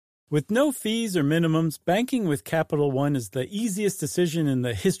With no fees or minimums, banking with Capital One is the easiest decision in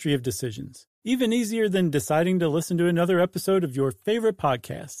the history of decisions. Even easier than deciding to listen to another episode of your favorite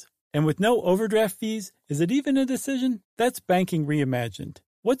podcast. And with no overdraft fees, is it even a decision? That's banking reimagined.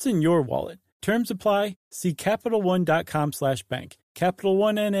 What's in your wallet? Terms apply. See CapitalOne.com/bank. Capital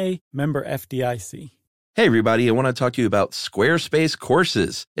One N.A., member FDIC. Hey everybody, I want to talk to you about Squarespace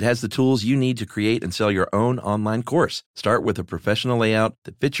Courses. It has the tools you need to create and sell your own online course. Start with a professional layout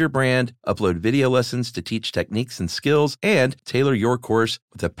that fits your brand, upload video lessons to teach techniques and skills, and tailor your course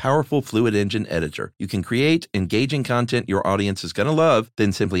with a powerful Fluid Engine editor. You can create engaging content your audience is going to love,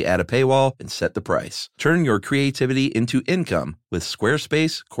 then simply add a paywall and set the price. Turn your creativity into income with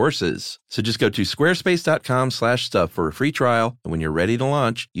Squarespace Courses. So just go to squarespace.com/stuff for a free trial, and when you're ready to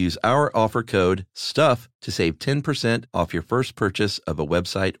launch, use our offer code STUFF to save 10% off your first purchase of a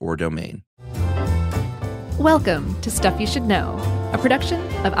website or domain. Welcome to Stuff You Should Know, a production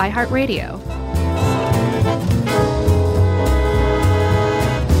of iHeartRadio.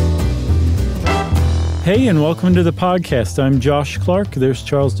 Hey, and welcome to the podcast. I'm Josh Clark. There's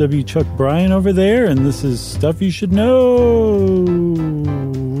Charles W. Chuck Bryan over there, and this is Stuff You Should Know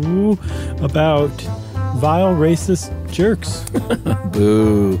about vile racist jerks.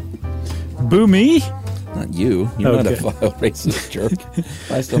 Boo. Boo me? Not you. You're not a vile racist jerk.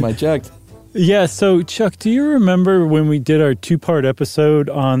 Last time I checked. Yeah, so Chuck, do you remember when we did our two-part episode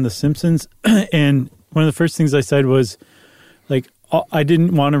on The Simpsons? And one of the first things I said was, like, I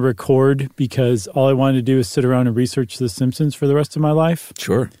didn't want to record because all I wanted to do is sit around and research The Simpsons for the rest of my life.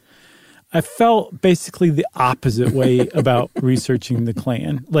 Sure. I felt basically the opposite way about researching the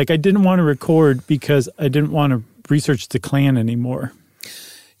Klan. Like, I didn't want to record because I didn't want to research the Klan anymore.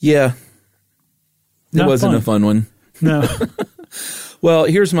 Yeah. It wasn't a fun one. No. Well,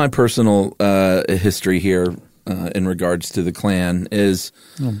 here's my personal history here in regards to the Klan is,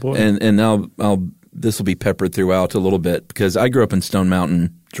 oh boy. And I'll this will be peppered throughout a little bit because I grew up in Stone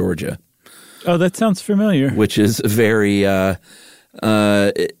Mountain, Georgia. Oh, that sounds familiar. Which is very, some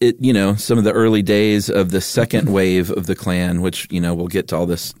of the early days of the second wave of the Klan, which, we'll get to all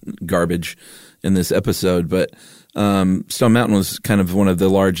this garbage in this episode. But Stone Mountain was kind of one of the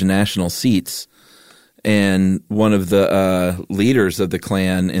large national seats. And one of the leaders of the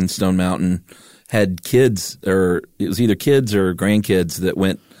Klan in Stone Mountain had kids, or it was either kids or grandkids that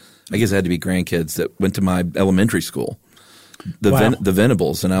went, I guess it had to be grandkids that went to my elementary school, the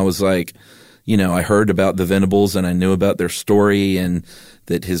Venables. And I was like, I heard about the Venables and I knew about their story and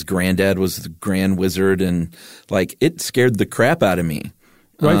that his granddad was the Grand Wizard. And like, it scared the crap out of me.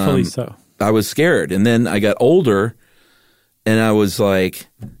 Rightfully so. I was scared. And then I got older and I was like,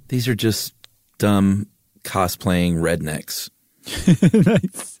 these are just dumb cosplaying rednecks.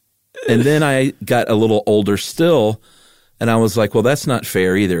 Nice. And then I got a little older still, and I was like, well, that's not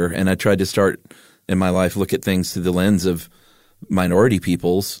fair either. And I tried to start in my life look at things through the lens of minority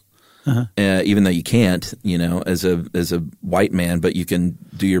peoples, even though you can't, as a white man, but you can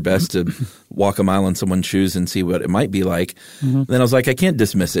do your best to walk a mile in someone's shoes and see what it might be like. Mm-hmm. Then I was like, I can't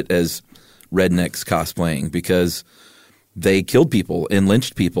dismiss it as rednecks cosplaying because they killed people and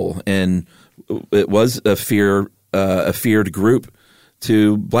lynched people, and it was a feared group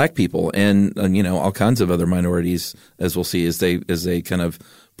to black people and all kinds of other minorities, as we'll see as they kind of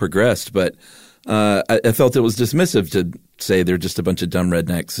progressed. But I felt it was dismissive to say they're just a bunch of dumb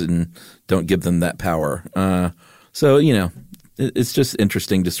rednecks and don't give them that power. So it's just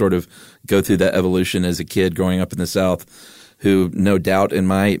interesting to sort of go through that evolution as a kid growing up in the South, who no doubt in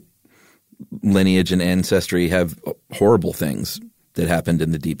my lineage and ancestry have horrible things that happened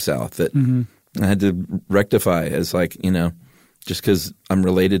in the Deep South that I had to rectify as just because I'm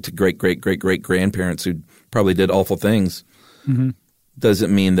related to great-great-great-great-grandparents who probably did awful things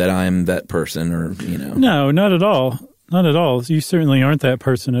doesn't mean that I'm that person or. No, not at all. Not at all. You certainly aren't that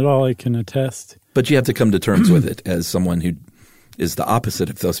person at all, I can attest. But you have to come to terms with it as someone who is the opposite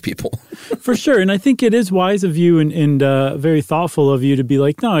of those people. For sure. And I think it is wise of you and very thoughtful of you to be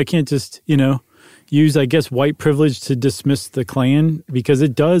like, no, I can't just, use, I guess, white privilege to dismiss the Klan, because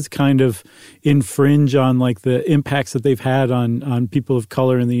it does kind of infringe on like the impacts that they've had on people of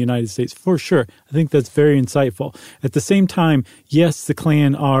color in the United States. For sure. I think that's very insightful. At the same time, yes, the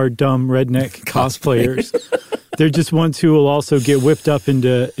Klan are dumb redneck cosplayers. They're just ones who will also get whipped up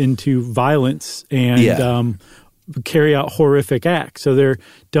into violence and carry out horrific acts. So they're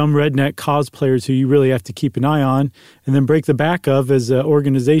dumb redneck cosplayers who you really have to keep an eye on and then break the back of as an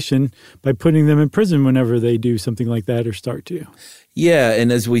organization by putting them in prison whenever they do something like that or start to. Yeah,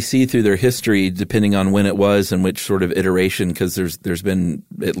 and as we see through their history, depending on when it was and which sort of iteration, because there's been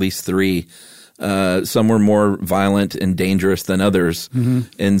at least three Some were more violent and dangerous than others,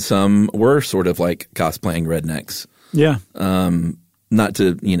 and some were sort of like cosplaying rednecks. Yeah. Not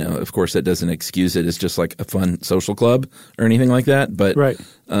to, of course, that doesn't excuse it. It's just like a fun social club or anything like that. But right.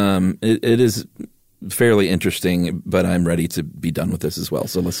 It is fairly interesting, but I'm ready to be done with this as well.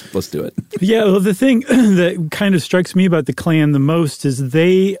 So let's do it. Yeah, well, the thing that kind of strikes me about the Klan the most is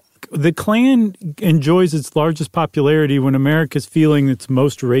the Klan enjoys its largest popularity when America's feeling its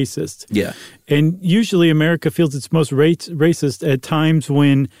most racist. Yeah. And usually America feels its most racist at times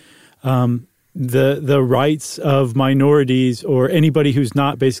when the rights of minorities or anybody who's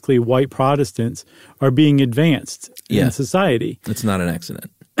not basically white Protestants are being advanced in society. It's not an accident.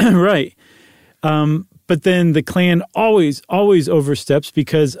 Right. But then the Klan always oversteps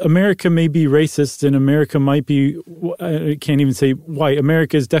because America may be racist and America might be, I can't even say white.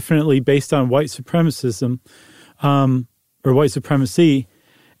 America is definitely based on white supremacism or white supremacy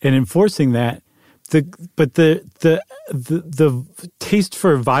and enforcing that. But the taste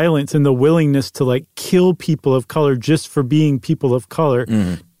for violence and the willingness to like kill people of color just for being people of color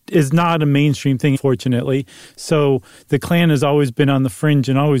is not a mainstream thing, fortunately. So the Klan has always been on the fringe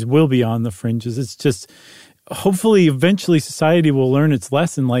and always will be on the fringes. It's just hopefully eventually society will learn its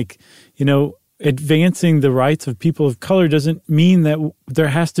lesson. Like, advancing the rights of people of color doesn't mean that there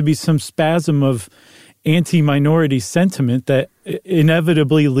has to be some spasm of anti-minority sentiment that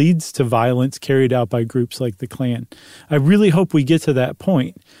inevitably leads to violence carried out by groups like the Klan. I really hope we get to that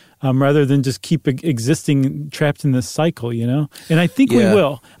point. Rather than just keep existing trapped in this cycle, And I think we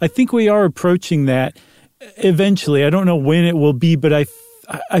will. I think we are approaching that eventually. I don't know when it will be, but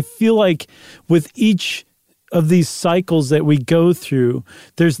I feel like with each of these cycles that we go through,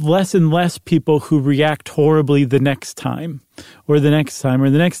 there's less and less people who react horribly the next time or the next time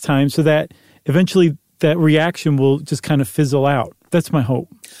or the next time, so that eventually that reaction will just kind of fizzle out. That's my hope.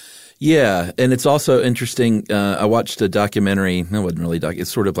 Yeah, and it's also interesting. I watched a documentary. It wasn't really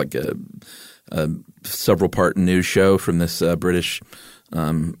it's sort of like a several-part news show from this British,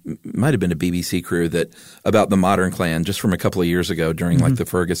 might have been a BBC crew about the modern Klan, just from a couple of years ago during like the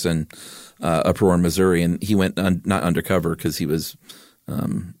Ferguson uproar in Missouri, and he went not undercover because he was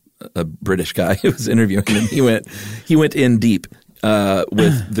a British guy who was interviewing him. He went in deep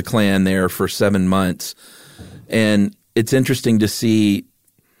with the Klan there for 7 months, and it's interesting to see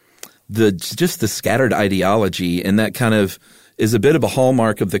just the scattered ideology, and that kind of is a bit of a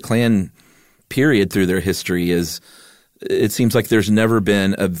hallmark of the Klan period through their history. Is it seems like there's never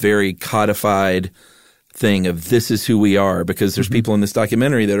been a very codified thing of this is who we are, because there's people in this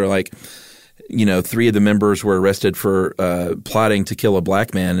documentary that are like, 3 of the members were arrested for plotting to kill a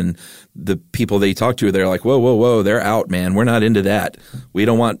black man, and the people they talk to, they're like, whoa, they're out, man. We're not into that. We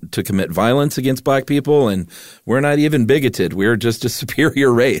don't want to commit violence against black people, and we're not even bigoted. We're just a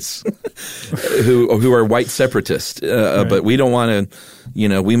superior race who are white separatists. Right. But we don't want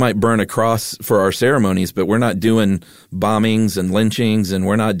to, we might burn a cross for our ceremonies, but we're not doing bombings and lynchings, and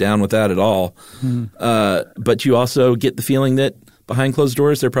we're not down with that at all. But you also get the feeling that behind closed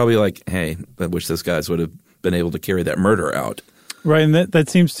doors, they're probably like, hey, I wish those guys would have been able to carry that murder out. Right, and that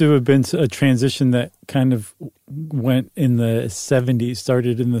seems to have been a transition that kind of went in the 70s,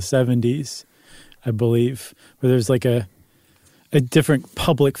 started in the 70s, I believe, where there's like a different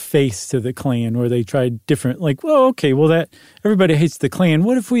public face to the Klan, where they tried different, like, well, okay, well, that everybody hates the Klan.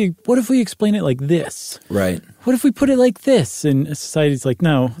 What if we explain it like this? Right. What if we put it like this? And society's like,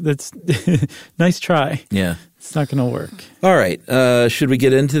 no, that's nice try. Yeah. It's not going to work. All right. Should we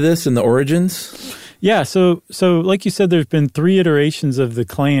get into this and the origins? Yeah. So like you said, there's been 3 iterations of the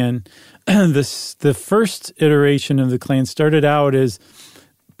Klan. The first iteration of the Klan started out as,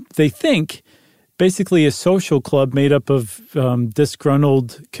 they think, basically a social club made up of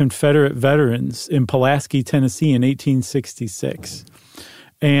disgruntled Confederate veterans in Pulaski, Tennessee in 1866.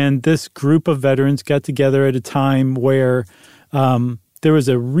 And this group of veterans got together at a time where there was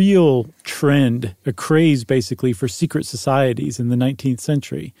a real trend, a craze basically for secret societies in the 19th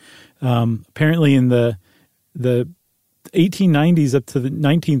century. Apparently in the 1890s up to the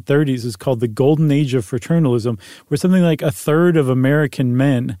 1930s is called the Golden Age of Fraternalism, where something like a third of American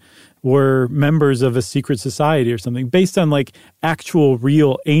men were members of a secret society or something, based on like actual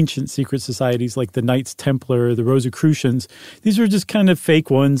real ancient secret societies like the Knights Templar or the Rosicrucians. These were just kind of fake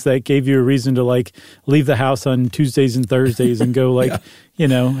ones that gave you a reason to like leave the house on Tuesdays and Thursdays and go like,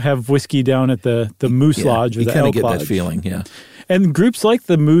 have whiskey down at the Moose Lodge or the Elk Lodge. You kind of get that feeling, yeah. And groups like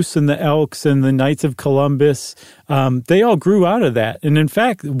the Moose and the Elks and the Knights of Columbus, they all grew out of that. And in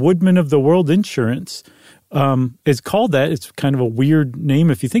fact, Woodmen of the World Insurance is called that. It's kind of a weird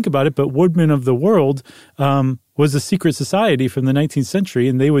name if you think about it, but Woodmen of the World was a secret society from the 19th century,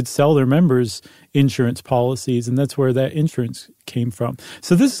 and they would sell their members insurance policies, and that's where that insurance came from.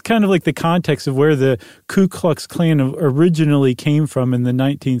 So this is kind of like the context of where the Ku Klux Klan originally came from in the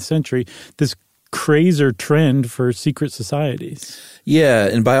 19th century, this craze or trend for secret societies. Yeah,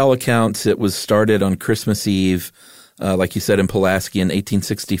 and by all accounts, it was started on Christmas Eve, like you said, in Pulaski in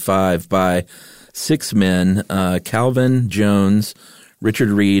 1865 by 6 men, Calvin Jones, Richard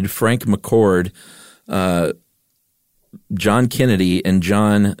Reed, Frank McCord, John Kennedy, and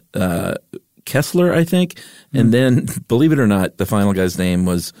John Kessler, I think. And then, believe it or not, the final guy's name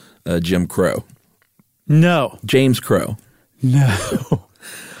was Jim Crow. No. James Crow. No.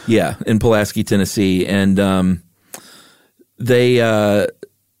 Yeah, in Pulaski, Tennessee. And they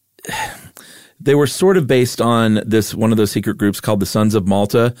were sort of based on one of those secret groups called the Sons of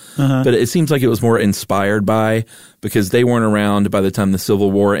Malta, but it seems like it was more inspired by, because they weren't around by the time the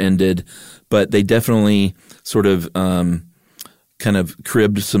Civil War ended, but they definitely sort of kind of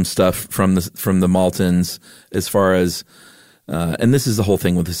cribbed some stuff from the Maltans as far as and this is the whole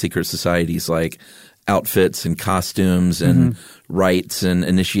thing with the secret societies, like outfits and costumes and rites and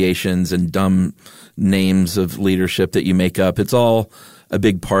initiations and dumb names of leadership that you make up. It's all a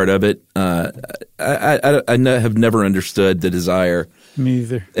big part of it. I have never understood the desire. Me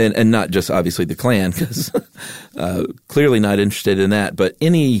either. And not just obviously the Klan, because clearly not interested in that. But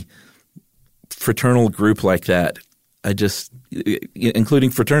any fraternal group like that, I just,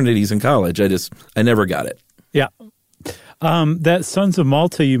 including fraternities in college, I never got it. Yeah. That Sons of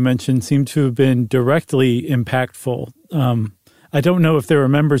Malta you mentioned seemed to have been directly impactful. I don't know if there were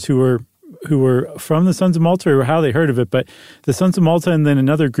members who were from the Sons of Malta or how they heard of it, but the Sons of Malta and then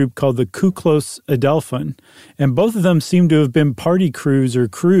another group called the Ku Klux Adelphon. And both of them seem to have been party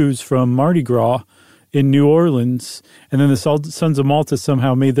crews from Mardi Gras in New Orleans. And then the Sons of Malta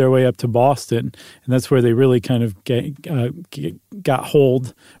somehow made their way up to Boston. And that's where they really kind of got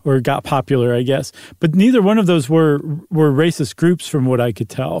hold or got popular, I guess. But neither one of those were racist groups from what I could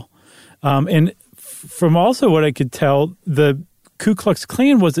tell. And from also what I could tell, the Ku Klux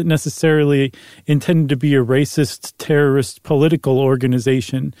Klan wasn't necessarily intended to be a racist, terrorist political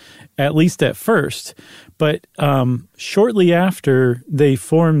organization, at least at first. But shortly after they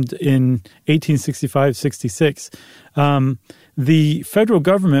formed in 1865-66, the federal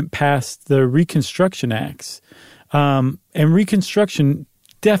government passed the Reconstruction Acts. And Reconstruction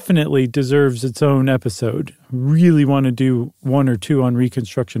definitely deserves its own episode. Really want to do one or two on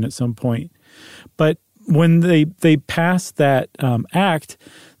Reconstruction at some point. But when they passed that act,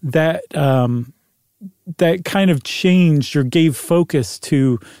 that kind of changed or gave focus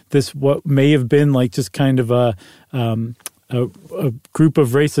to this what may have been like just kind of a group of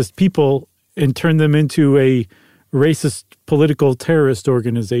racist people and turned them into a racist political terrorist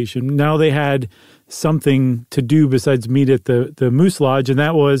organization. Now they had something to do besides meet at the Moose Lodge, and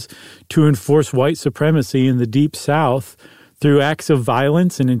that was to enforce white supremacy in the Deep South through acts of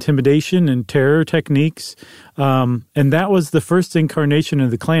violence and intimidation and terror techniques. And that was the first incarnation of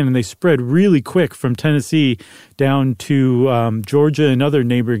the Klan, and they spread really quick from Tennessee down to Georgia and other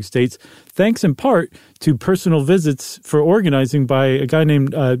neighboring states, thanks in part to personal visits for organizing by a guy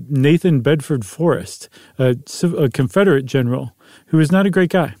named Nathan Bedford Forrest, a Confederate general, who was not a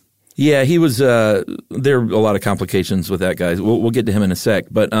great guy. Yeah, he was there are a lot of complications with that guy. We'll get to him in a sec.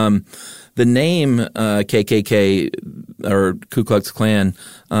 But the name KKK or Ku Klux Klan,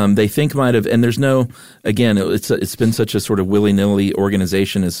 they think might have – and there's no – again, it's been such a sort of willy-nilly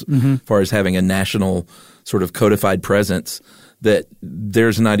organization as far as having a national sort of codified presence that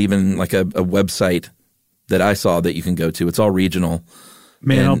there's not even like a website that I saw that you can go to. It's all regional.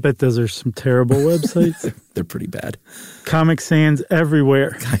 Man, I'll bet those are some terrible websites. They're pretty bad. Comic Sans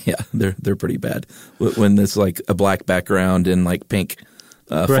everywhere. Yeah, they're pretty bad. When there's like a black background and like pink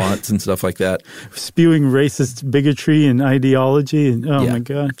fonts and stuff like that. Spewing racist bigotry and ideology. And my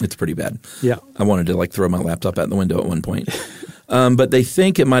God. It's pretty bad. Yeah. I wanted to like throw my laptop out the window at one point. But they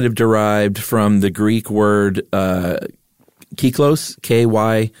think it might have derived from the Greek word kyklos,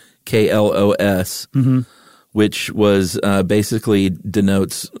 Kyklos, which was basically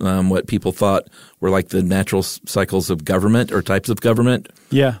denotes what people thought were like the natural cycles of government or types of government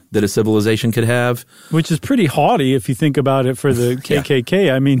that a civilization could have. Which is pretty haughty if you think about it for the KKK.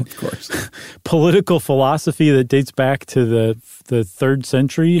 Yeah. I mean, of course. Political philosophy that dates back to the 3rd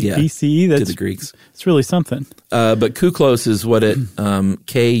century BCE. That's, to the Greeks. It's really something. But Kuklos is what it,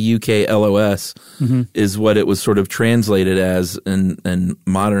 Kuklos, is what it was sort of translated as in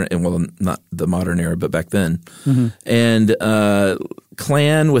modern, well, not the modern era, but back then. And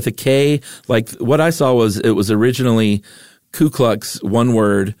Klan with a K, like what I saw was it was originally Ku Klux, one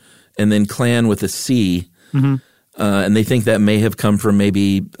word, and then Klan with a C. And they think that may have come from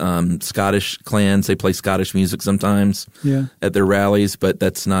maybe Scottish clans. They play Scottish music sometimes at their rallies, but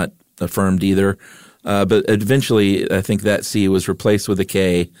that's not affirmed either. But eventually, I think that C was replaced with a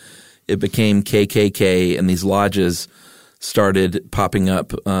K. It became KKK, and these lodges started popping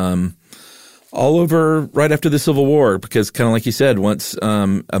up all over right after the Civil War because kind of like you said, once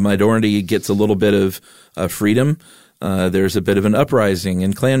a minority gets a little bit of freedom, there's a bit of an uprising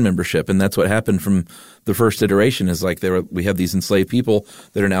in Klan membership, and that's what happened from the first iteration is like we have these enslaved people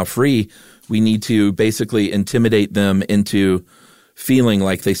that are now free. We need to basically intimidate them into feeling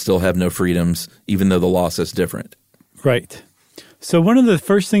like they still have no freedoms, even though the law says different. Right. So one of the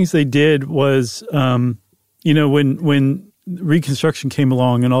first things they did was, when Reconstruction came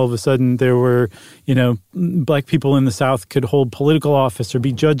along and all of a sudden there were, black people in the South could hold political office or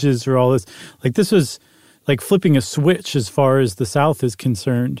be judges or all this. Like this was like flipping a switch as far as the South is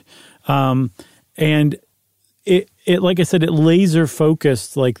concerned. And it like I said, it laser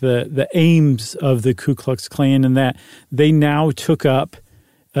focused like the aims of the Ku Klux Klan in that they now took up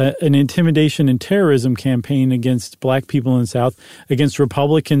an intimidation and terrorism campaign against black people in the South, against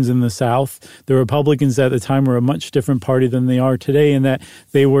Republicans in the South. The Republicans at the time were a much different party than they are today in that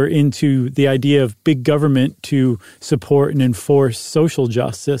they were into the idea of big government to support and enforce social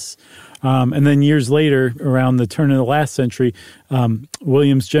justice. And then years later, around the turn of the last century,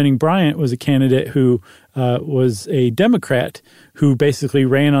 Williams Jennings Bryant was a candidate who was a Democrat who basically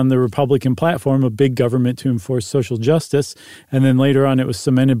ran on the Republican platform of big government to enforce social justice. And then later on, it was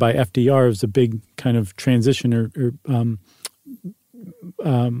cemented by FDR as a big kind of transition or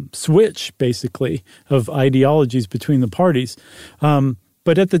switch, basically, of ideologies between the parties.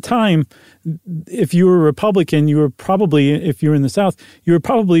 But at the time, if you were a Republican, you were probably, if you were in the South, you were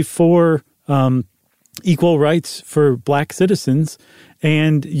probably for equal rights for black citizens,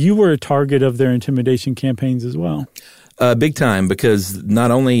 and you were a target of their intimidation campaigns as well. Big time, because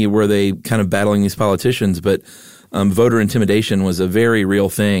not only were they kind of battling these politicians, but voter intimidation was a very real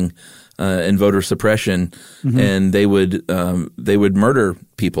thing and voter suppression, and they would murder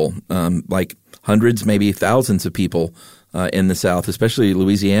people, like hundreds, maybe thousands of people in the South, especially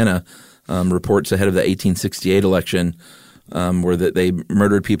Louisiana. Reports ahead of the 1868 election were that they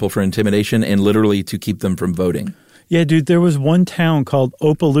murdered people for intimidation and literally to keep them from voting. Yeah, dude, there was one town called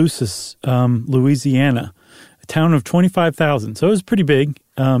Opelousas, Louisiana, a town of 25,000. So it was pretty big.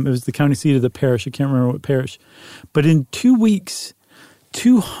 It was the county seat of the parish. I can't remember what parish. But in 2 weeks,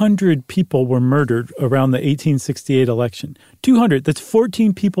 200 people were murdered around the 1868 election. 200. That's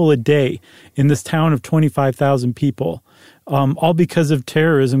 14 people a day in this town of 25,000 people, all because of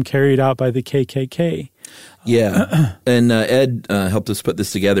terrorism carried out by the KKK. Yeah. And Ed helped us put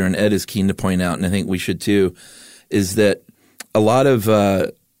this together, and Ed is keen to point out, and I think we should too, is that a lot of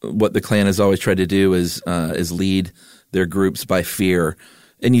what the Klan has always tried to do is lead their groups by fear.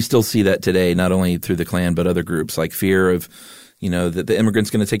 And you still see that today, not only through the Klan, but other groups, like fear of that the immigrant's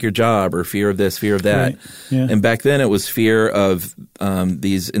going to take your job, or fear of this, fear of that. Right. Yeah. And back then it was fear of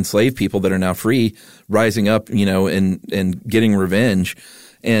these enslaved people that are now free rising up, and getting revenge.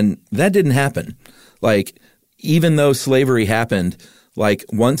 And that didn't happen. Like, even though slavery happened, like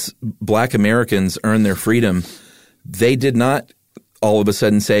once black Americans earned their freedom, they did not all of a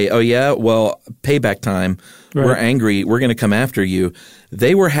sudden say, oh, yeah, well, payback time. Right. We're angry. We're going to come after you.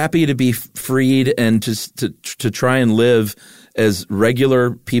 They were happy to be freed and just to try and live as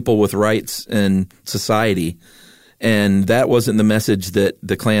regular people with rights in society. And that wasn't the message that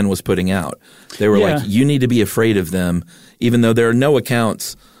the Klan was putting out. They were like, you need to be afraid of them, even though there are no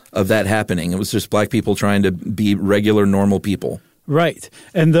accounts of that happening. It was just black people trying to be regular, normal people. Right.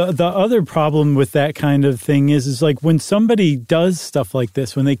 And the other problem with that kind of thing is like when somebody does stuff like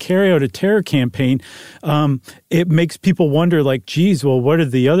this, when they carry out a terror campaign, it makes people wonder like, geez, well, what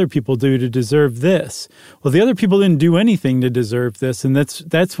did the other people do to deserve this? Well, the other people didn't do anything to deserve this. And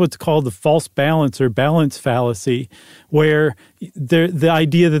that's what's called the false balance or balance fallacy, where the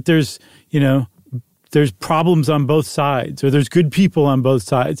idea that there's problems on both sides, or there's good people on both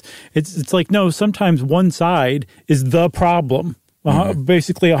sides. It's like, no, sometimes one side is the problem.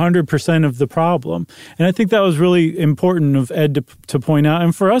 Basically 100% of the problem. And I think that was really important of Ed to point out,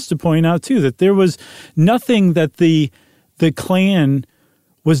 and for us to point out too, that there was nothing that the Klan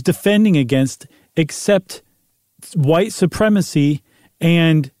was defending against except white supremacy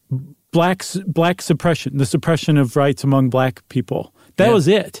and black suppression, the suppression of rights among black people. That was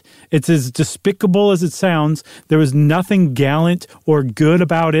it. It's as despicable as it sounds. There was nothing gallant or good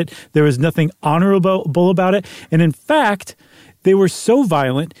about it. There was nothing honorable about it. And in fact, they were so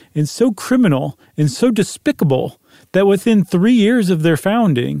violent and so criminal and so despicable that within 3 years of their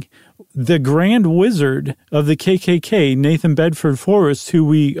founding, the Grand Wizard of the KKK, Nathan Bedford Forrest, who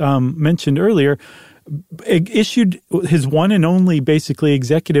we mentioned earlier, issued his one and only basically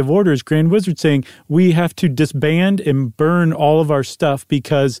executive order as Grand Wizard, saying we have to disband and burn all of our stuff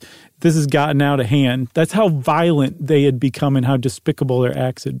because this has gotten out of hand. That's how violent they had become and how despicable their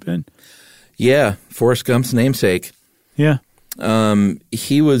acts had been. Yeah, Forrest Gump's namesake. Yeah.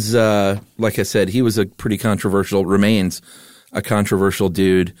 He was, like I said, he was remains a controversial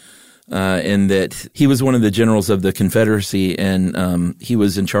dude in that he was one of the generals of the Confederacy, and he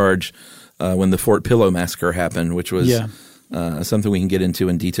was in charge when the Fort Pillow massacre happened, which was something we can get into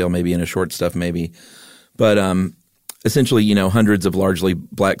in detail maybe in a short stuff maybe. But essentially, hundreds of largely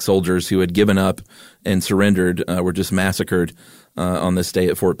black soldiers who had given up and surrendered were just massacred on this day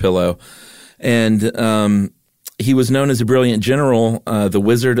at Fort Pillow. And he was known as a brilliant general, the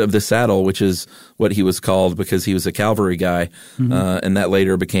Wizard of the Saddle, which is what he was called because he was a cavalry guy. And that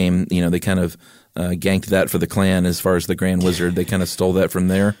later became, they kind of ganked that for the Klan as far as the Grand Wizard. They kind of stole that from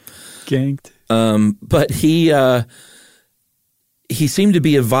there. Ganked. But he seemed to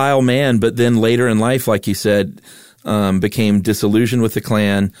be a vile man, but then later in life, like you said, became disillusioned with the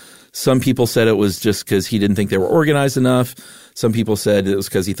Klan. Some people said it was just because he didn't think they were organized enough. Some people said it was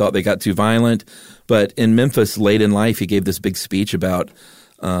because he thought they got too violent. But in Memphis, late in life, he gave this big speech about,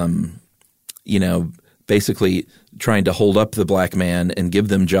 basically trying to hold up the black man and give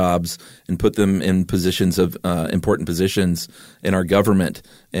them jobs and put them in positions of important positions in our government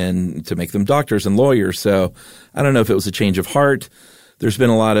and to make them doctors and lawyers. So I don't know if it was a change of heart. There's been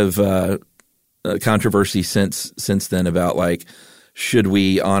a lot of controversy since then about like, should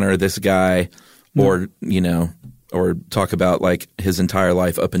we honor this guy or talk about like his entire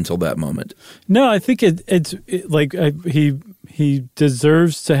life up until that moment? No, I think it's like he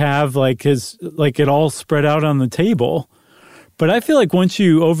deserves to have like it all spread out on the table. But I feel like once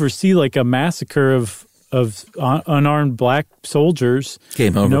you oversee like a massacre of unarmed black soldiers,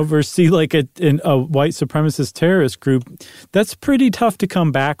 game over. And oversee like a white supremacist terrorist group, that's pretty tough to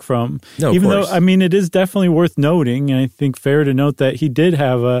come back from. No, even of course. though, I mean, it is definitely worth noting, and I think fair to note that he did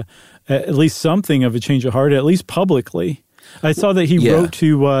have at least something of a change of heart, at least publicly. I saw that he wrote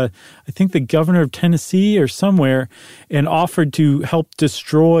to, I think, the governor of Tennessee or somewhere and offered to help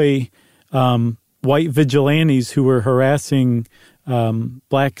destroy white vigilantes who were harassing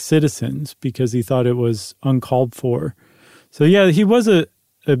black citizens because he thought it was uncalled for. So, yeah, he was a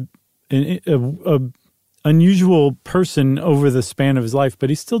unusual person over the span of his life, but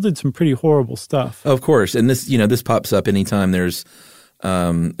he still did some pretty horrible stuff. Of course. And this pops up anytime there's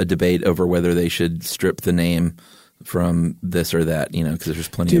a debate over whether they should strip the name from this or that, because there's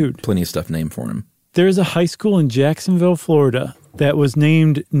plenty of stuff named for him. There's a high school in Jacksonville, Florida that was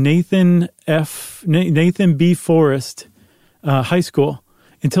named Nathan B. Forrest High School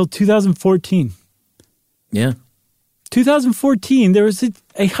until 2014. Yeah. 2014, there was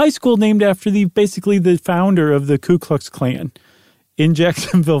a high school named after basically the founder of the Ku Klux Klan in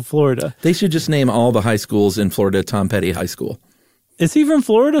Jacksonville, Florida. They should just name all the high schools in Florida Tom Petty High School. Is he from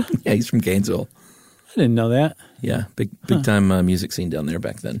Florida? Yeah, he's from Gainesville. I didn't know that. Yeah, big time music scene down there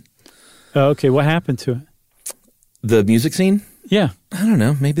back then. Oh, okay. What happened to it? The music scene? Yeah. I don't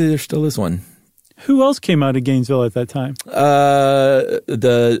know. Maybe there still is one. Who else came out of Gainesville at that time?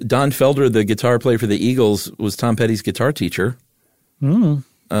 The Don Felder, the guitar player for the Eagles, was Tom Petty's guitar teacher.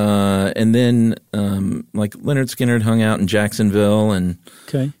 And then like Leonard Skinner hung out in Jacksonville, and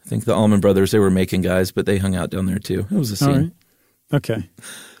I think the Allman Brothers, they were Macon guys, but they hung out down there too. It was a scene. All right. Okay.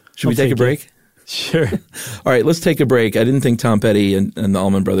 Should we take a break? Sure. All right, let's take a break. I didn't think Tom Petty and the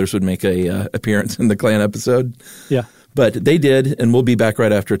Allman Brothers would make a appearance in the Klan episode. Yeah. But they did, and we'll be back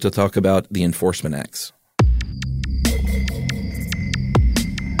right after to talk about the Enforcement Acts.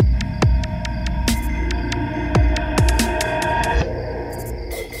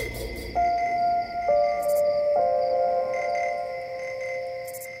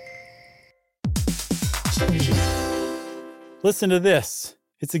 Listen to this.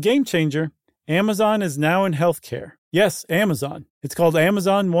 It's a game changer. Amazon is now in healthcare. Yes, Amazon. It's called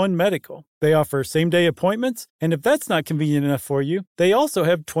Amazon One Medical. They offer same-day appointments, and if that's not convenient enough for you, they also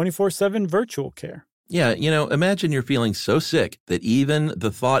have 24/7 virtual care. Yeah, imagine you're feeling so sick that even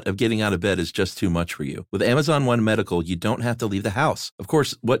the thought of getting out of bed is just too much for you. With Amazon One Medical, you don't have to leave the house. Of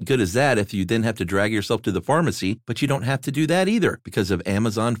course, what good is that if you then have to drag yourself to the pharmacy, but you don't have to do that either because of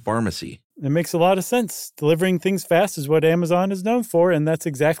Amazon Pharmacy. It makes a lot of sense. Delivering things fast is what Amazon is known for, and that's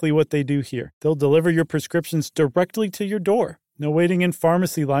exactly what they do here. They'll deliver your prescriptions directly to your door. No waiting in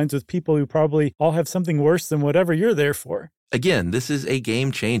pharmacy lines with people who probably all have something worse than whatever you're there for. Again, this is a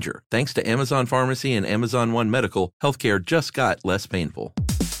game changer. Thanks to Amazon Pharmacy and Amazon One Medical, healthcare just got less painful.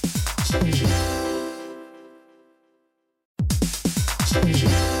 Hey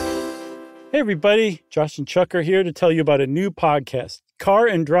everybody, Josh and Chuck are here to tell you about a new podcast, Car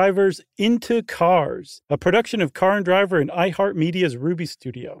and Driver's Into Cars, a production of Car and Driver and iHeartMedia's Ruby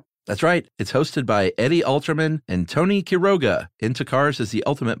Studio. That's right. It's hosted by Eddie Alterman and Tony Quiroga. Into Cars is the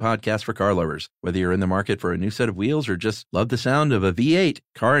ultimate podcast for car lovers. Whether you're in the market for a new set of wheels or just love the sound of a V8,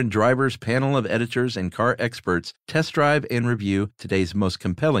 Car and Driver's panel of editors and car experts test drive and review today's most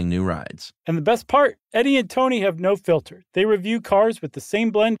compelling new rides. And the best part, Eddie and Tony have no filter. They review cars with the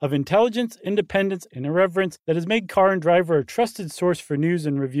same blend of intelligence, independence, and irreverence that has made Car and Driver a trusted source for news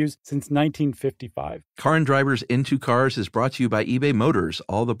and reviews since 1955. Car and Driver's Into Cars is brought to you by eBay Motors.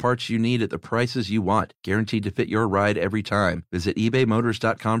 All the parts you need at the prices you want, guaranteed to fit your ride every time. Visit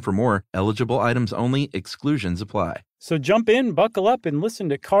ebaymotors.com for more. Eligible items only. Exclusions apply. So jump in, buckle up, and listen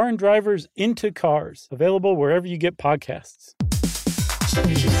to Car and Driver's Into Cars, available wherever you get podcasts.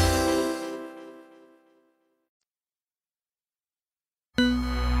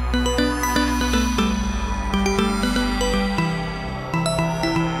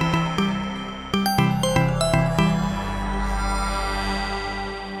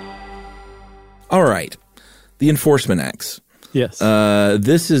 All right. The Enforcement Acts. Yes.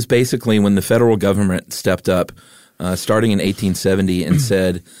 This is basically when the federal government stepped up, starting in 1870, and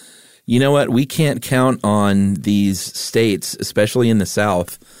said, you know what, we can't count on these states, especially in the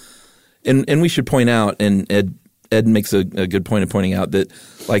South. And we should point out, and Ed makes a good point of pointing out that,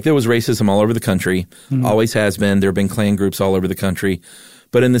 like, there was racism all over the country, always has been. There have been Klan groups all over the country.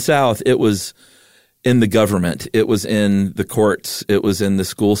 But in the South, it was in the government. It was in the courts. It was in the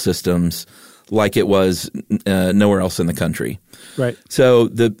school systems, like it was nowhere else in the country. Right. So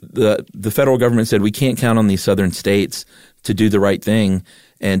the federal government said we can't count on these southern states to do the right thing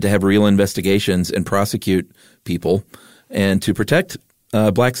and to have real investigations and prosecute people and to protect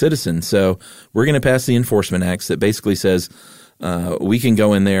black citizens. So we're going to pass the Enforcement Acts that basically says we can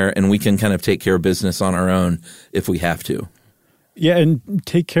go in there and we can kind of take care of business on our own if we have to. Yeah, and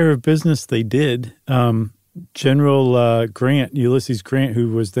take care of business they did. General Grant, Ulysses Grant,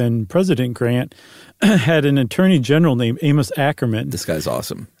 who was then President Grant, had an attorney general named Amos Ackerman. This guy's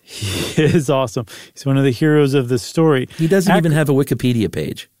awesome. He is awesome. He's one of the heroes of this story. He doesn't even have a Wikipedia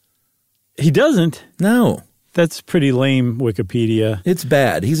page. He doesn't? No. That's pretty lame, Wikipedia. It's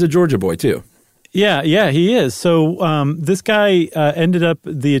bad. He's a Georgia boy, too. Yeah, he is. So this guy ended up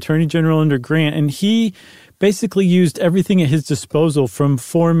the attorney general under Grant, and he basically used everything at his disposal, from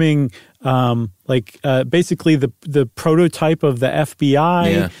forming basically the prototype of the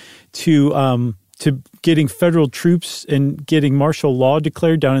FBI to getting federal troops and getting martial law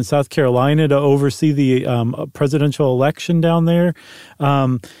declared down in South Carolina to oversee the presidential election down there.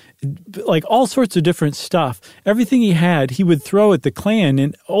 Like all sorts of different stuff. Everything he had, he would throw at the Klan,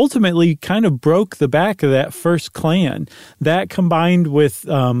 and ultimately kind of broke the back of that first Klan. That combined with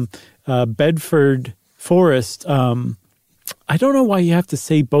Bedford Forrest. I don't know why you have to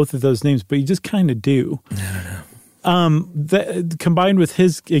say both of those names, but you just kind of do. I don't know. Combined with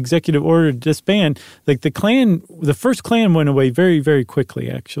his executive order to disband, like the first Klan went away very, very quickly,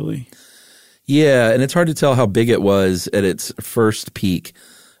 actually. Yeah, and it's hard to tell how big it was at its first peak.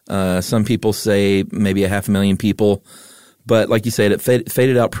 Some people say maybe 500,000 people, but like you said, it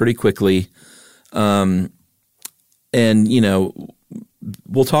faded out pretty quickly. And,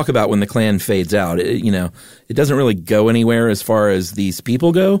 we'll talk about when the Klan fades out. It doesn't really go anywhere as far as these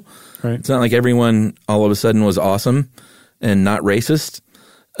people go. Right. It's not like everyone all of a sudden was awesome and not racist.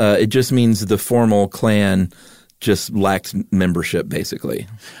 It just means the formal Klan just lacked membership, basically.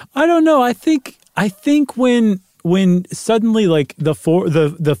 I don't know. I think when suddenly like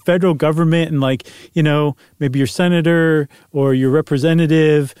the federal government and maybe your senator or your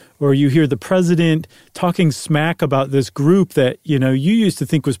representative or you hear the president talking smack about this group that you used to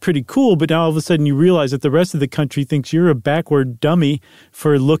think was pretty cool, but now all of a sudden you realize that the rest of the country thinks you're a backward dummy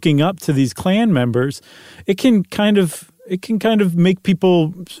for looking up to these Klan members. It can kind of make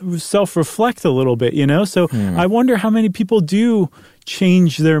people self-reflect a little bit, So I wonder how many people do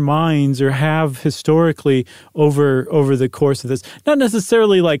change their minds or have historically over the course of this. Not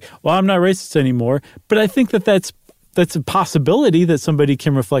necessarily like, well, I'm not racist anymore, but I think that's a possibility that somebody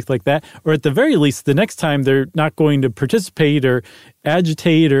can reflect like that, or at the very least, the next time they're not going to participate or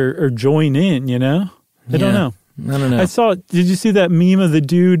agitate or join in, I don't know. I don't know. Did you see that meme of the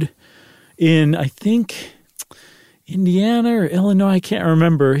dude in, I think, Indiana or Illinois? I can't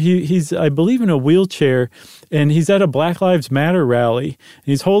remember. He's, I believe, in a wheelchair, and he's at a Black Lives Matter rally. And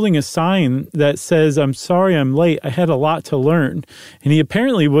he's holding a sign that says, "I'm sorry I'm late. I had a lot to learn." And he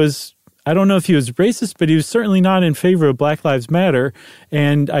apparently was I don't know if he was racist, but he was certainly not in favor of Black Lives Matter.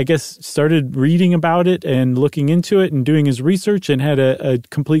 And I guess started reading about it and looking into it and doing his research and had a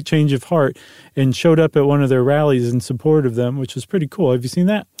complete change of heart and showed up at one of their rallies in support of them, which was pretty cool. Have you seen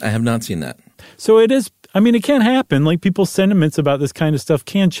that? I have not seen that. So it is, I mean, it can happen. Like people's sentiments about this kind of stuff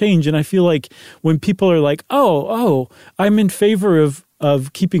can change. And I feel like when people are like, oh, I'm in favor of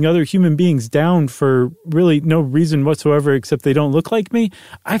keeping other human beings down for really no reason whatsoever except they don't look like me,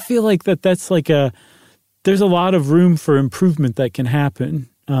 I feel like that's like there's a lot of room for improvement that can happen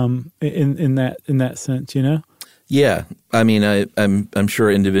in that sense, you know? Yeah. I mean, I'm sure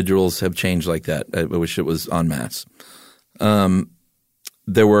individuals have changed like that. I wish it was en masse.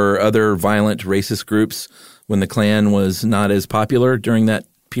 There were other violent racist groups when the Klan was not as popular during that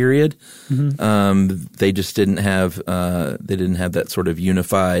period. Mm-hmm. They just didn't have that sort of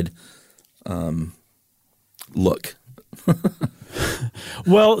unified look.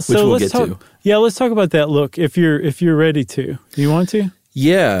 Well, so we'll let's talk. Yeah, let's talk about that look. If you're ready to, do you want to?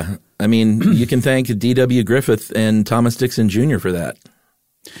 Yeah, I mean, you can thank D.W. Griffith and Thomas Dixon Jr. for that.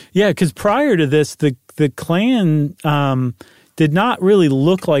 Yeah, because prior to this, the Klan did not really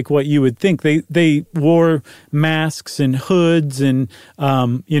look like what you would think. They wore masks and hoods and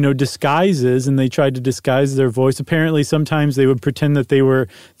disguises, and they tried to disguise their voice. Apparently, sometimes they would pretend that they were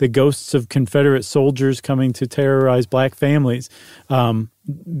the ghosts of Confederate soldiers coming to terrorize black families,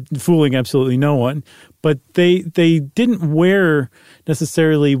 fooling absolutely no one. But they didn't wear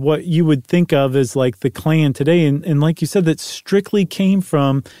necessarily what you would think of as like the Klan today. And like you said, that strictly came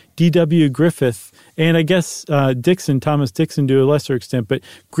from D.W. Griffith and I guess Thomas Dixon to a lesser extent. But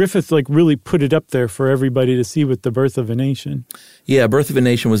Griffith like really put it up there for everybody to see with The Birth of a Nation. Yeah, Birth of a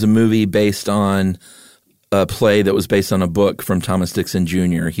Nation was a movie based on a play that was based on a book from Thomas Dixon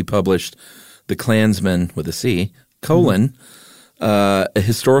Jr. He published The Klansman with a C, a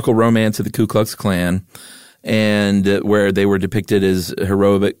historical romance of the Ku Klux Klan, and where they were depicted as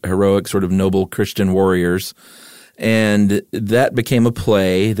heroic sort of noble Christian warriors. And that became a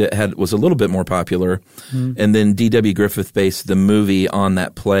play that was a little bit more popular. Mm. And then D.W. Griffith based the movie on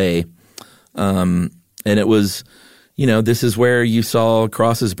that play. And it was, this is where you saw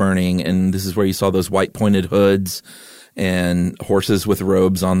crosses burning, and this is where you saw those white pointed hoods and horses with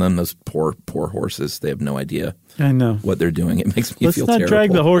robes on them. Those poor horses. They have no idea. I know what they're doing. It makes me feel terrible. Let's not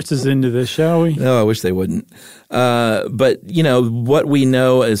drag the horses into this, shall we? No, I wish they wouldn't. But, what we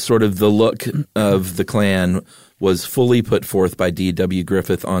know as sort of the look of the Klan was fully put forth by D.W.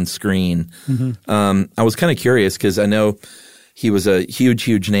 Griffith on screen. Mm-hmm. I was kind of curious because I know he was a huge,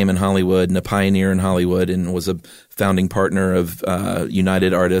 huge name in Hollywood and a pioneer in Hollywood and was a founding partner of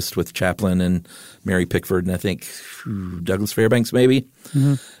United Artists with Chaplin and Mary Pickford and I think Douglas Fairbanks maybe.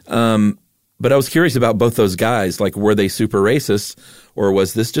 Mm-hmm. But I was curious about both those guys. Like, were they super racist or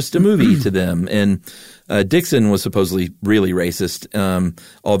was this just a movie to them? And Dixon was supposedly really racist,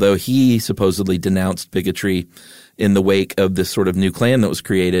 although he supposedly denounced bigotry in the wake of this sort of new Klan that was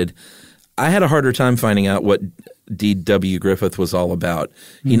created. I had a harder time finding out what D.W. Griffith was all about.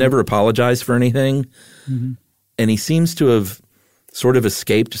 Mm-hmm. He never apologized for anything, mm-hmm. and he seems to have sort of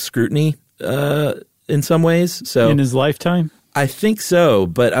escaped scrutiny in some ways. So in his lifetime? I think so,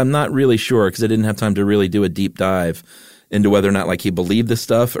 but I'm not really sure because I didn't have time to really do a deep dive into whether or not like he believed this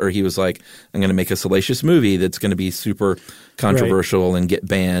stuff or he was like, I'm going to make a salacious movie that's going to be super controversial and get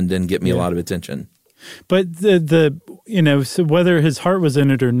banned and get me a lot of attention. But so whether his heart was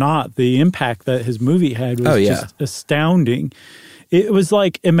in it or not, the impact that his movie had was just astounding. It was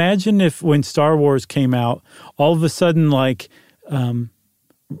like, imagine if when Star Wars came out, all of a sudden like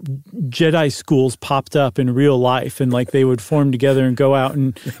Jedi schools popped up in real life and like they would form together and go out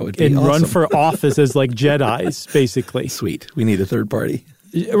and awesome. Run for office as like Jedis, basically. Sweet. We need a third party.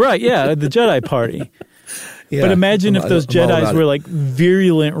 Right, yeah, the Jedi party. Yeah, but imagine if those Jedis were like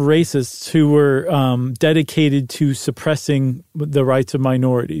virulent racists who were dedicated to suppressing the rights of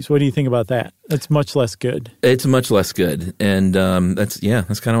minorities. What do you think about that? That's much less good. It's much less good. And that's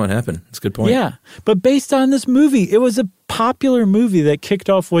kind of what happened. It's a good point. Yeah. But based on this movie, it was a popular movie that kicked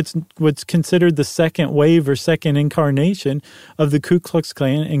off what's considered the second wave or second incarnation of the Ku Klux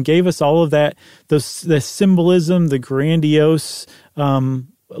Klan and gave us all of that, the symbolism, the grandiose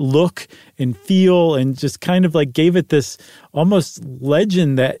look and feel, and just kind of like gave it this almost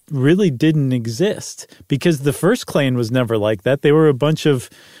legend that really didn't exist because the first Klan was never like that. They were a bunch of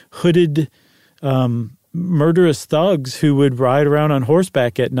hooded murderous thugs who would ride around on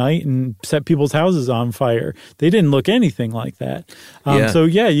horseback at night and set people's houses on fire. They didn't look anything like that. So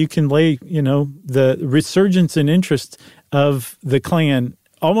you can lay, the resurgence in interest of the Klan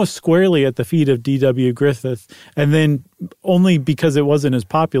almost squarely at the feet of D.W. Griffith, and then only because it wasn't as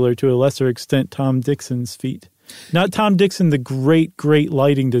popular, to a lesser extent, Tom Dixon's feet. Not Tom Dixon, the great, great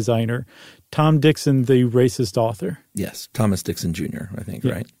lighting designer. Tom Dixon, the racist author. Yes, Thomas Dixon Jr., I think,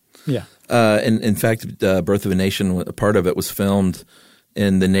 right? Yeah. And in fact, Birth of a Nation, part of it was filmed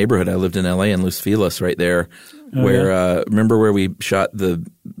in the neighborhood. I lived in L.A. in Los Feliz right there, remember where we shot the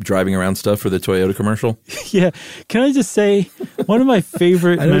driving around stuff for the Toyota commercial? Yeah. Can I just say, one of my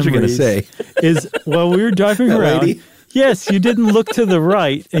favorite I know what you're going to say. is while we were driving around. Lady? Yes, you didn't look to the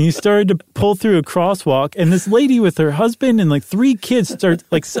right, and you started to pull through a crosswalk, and this lady with her husband and like 3 kids start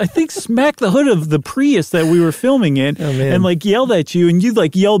I think smacked the hood of the Prius that we were filming in, and like yelled at you, and you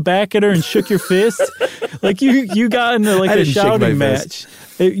like yelled back at her and shook your fist, like you got into like a shouting match.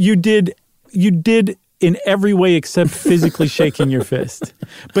 You did in every way except physically shaking your fist.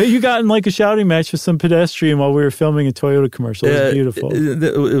 But you got in like a shouting match with some pedestrian while we were filming a Toyota commercial. It was beautiful.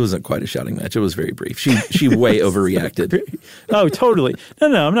 It wasn't quite a shouting match. It was very brief. She way overreacted. Oh, totally.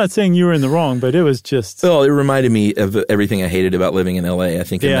 No, I'm not saying you were in the wrong, but it was just... Well, it reminded me of everything I hated about living in L.A. I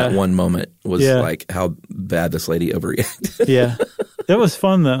think in that one moment was like how bad this lady overreacted. Yeah. That was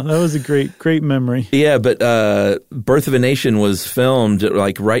fun, though. That was a great memory. Yeah, but Birth of a Nation was filmed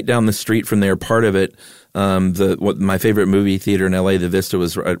like right down the street from there. Part of it, my favorite movie theater in L.A., the Vista,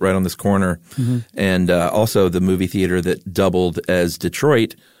 was right on this corner, and also the movie theater that doubled as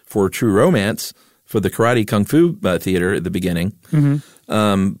Detroit for True Romance for the Karate Kung Fu theater at the beginning.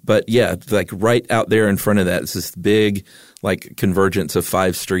 But yeah, like right out there in front of that, it's this big like convergence of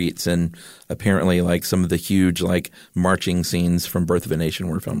 5 streets, and apparently like some of the huge like marching scenes from Birth of a Nation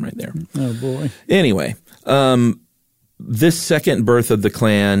were filmed right there. Oh boy. Anyway, this second birth of the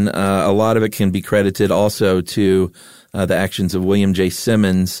Klan, a lot of it can be credited also to the actions of William J.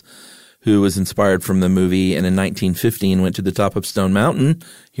 Simmons, who was inspired from the movie, and in 1915 went to the top of Stone Mountain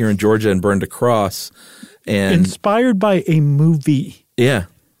here in Georgia and burned a cross. And inspired by a movie. Yeah.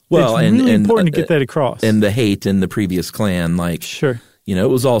 Well, it's really important to get that across. And the hate in the previous Klan, like, sure, it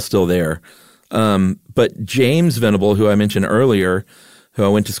was all still there. But James Venable, who I mentioned earlier, who I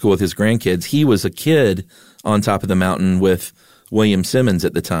went to school with his grandkids, he was a kid on top of the mountain with William Simmons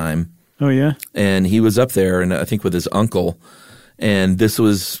at the time. Oh, yeah? And he was up there, and I think with his uncle. And this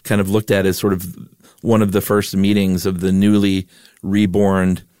was kind of looked at as sort of one of the first meetings of the newly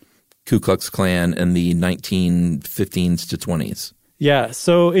reborn Ku Klux Klan in the 1915s to 20s. Yeah.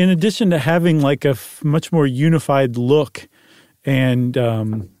 So in addition to having like a much more unified look and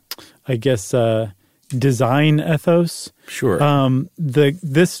I guess design ethos. Sure.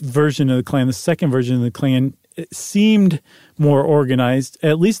 This version of the Klan, the second version of the Klan, it seemed more organized.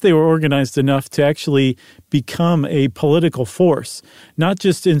 At least they were organized enough to actually become a political force, not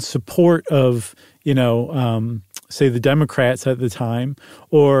just in support of, say the Democrats at the time,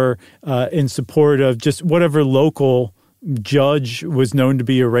 or in support of just whatever local judge was known to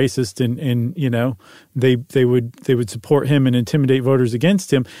be a racist, and they would support him and intimidate voters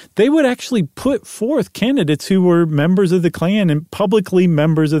against him. They would actually put forth candidates who were members of the Klan and publicly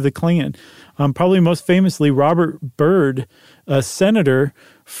members of the Klan. Probably most famously, Robert Byrd, a senator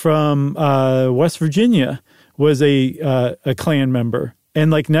from West Virginia, was a Klan member. And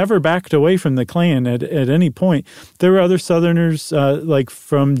like never backed away from the Klan at any point. There were other Southerners like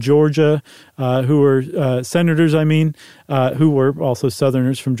from Georgia who were senators, who were also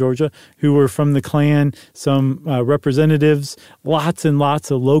Southerners from Georgia, who were from the Klan, some representatives, lots and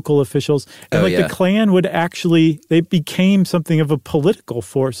lots of local officials. And the Klan would they became something of a political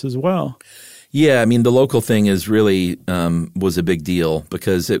force as well. Yeah, I mean, the local thing is really was a big deal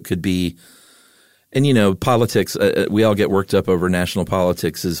because it could be – and, politics, we all get worked up over national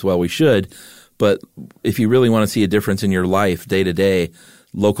politics as well. We should. But if you really want to see a difference in your life day to day,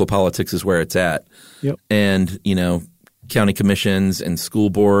 local politics is where it's at. Yep. And, county commissions and school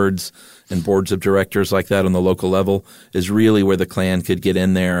boards and boards of directors like that on the local level is really where the Klan could get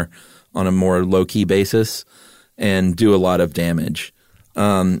in there on a more low-key basis and do a lot of damage.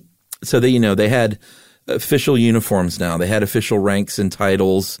 So they had official uniforms now. They had official ranks and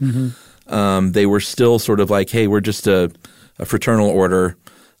titles. Mm-hmm. They were still sort of like, hey, we're just a fraternal order,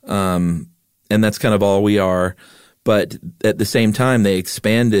 and that's kind of all we are. But at the same time, they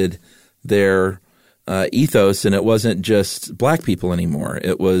expanded their ethos, and it wasn't just black people anymore.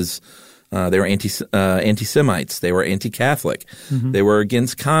 It was they were anti-Semites. They were anti-Catholic. Mm-hmm. They were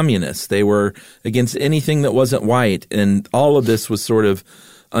against communists. They were against anything that wasn't white. And all of this was sort of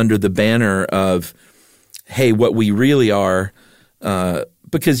under the banner of, hey, what we really are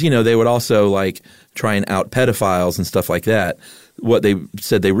because, they would also like try and out pedophiles and stuff like that. What they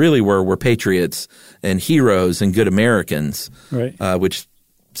said they really were patriots and heroes and good Americans, right? Which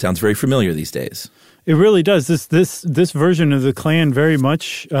sounds very familiar these days. It really does. This version of the Klan very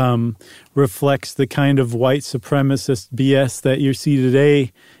much reflects the kind of white supremacist BS that you see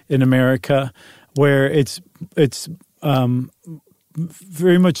today in America, where it's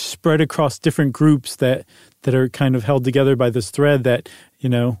very much spread across different groups that are kind of held together by this thread that,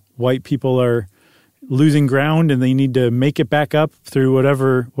 white people are losing ground and they need to make it back up through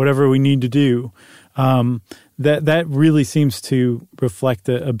whatever we need to do. That really seems to reflect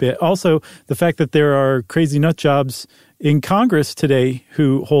a bit. Also, the fact that there are crazy nut jobs in Congress today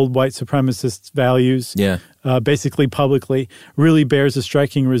who hold white supremacist values, basically publicly, really bears a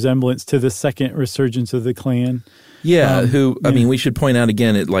striking resemblance to the second resurgence of the Klan. Yeah, we should point out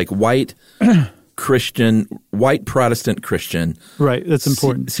again, white Christian, white Protestant Christian. Right, that's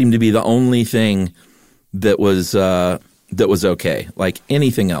important. Seemed to be the only thing that was okay. Like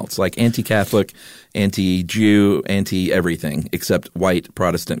anything else, like anti-Catholic, anti-Jew, anti-everything except white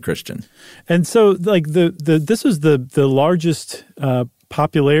Protestant Christian. And so, this was the largest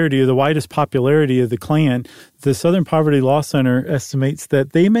popularity or the widest popularity of the Klan. The Southern Poverty Law Center estimates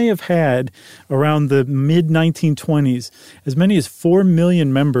that they may have had around the mid-1920s as many as 4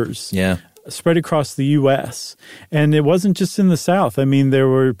 million members. Yeah. Spread across the U.S. And it wasn't just in the South. I mean, there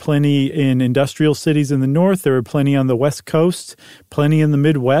were plenty in industrial cities in the North. There were plenty on the West Coast, plenty in the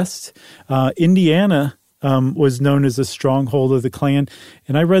Midwest. Indiana was known as a stronghold of the Klan.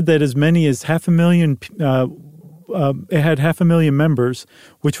 And I read that as many as 500,000 it had 500,000 members,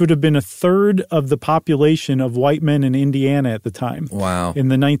 which would have been a third of the population of white men in Indiana at the time. Wow. In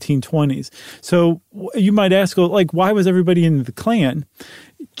the 1920s. So you might ask, why was everybody in the Klan?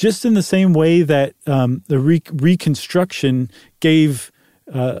 Just in the same way that the Reconstruction gave,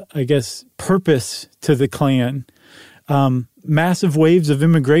 purpose to the Klan. Massive waves of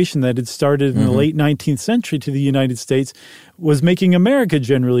immigration that had started in the late 19th century to the United States was making America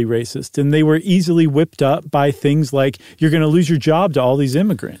generally racist. And they were easily whipped up by things like, you're going to lose your job to all these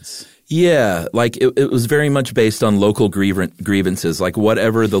immigrants. Yeah, it was very much based on local grievances, like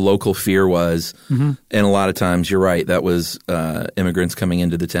whatever the local fear was. Mm-hmm. And a lot of times, you're right, that was immigrants coming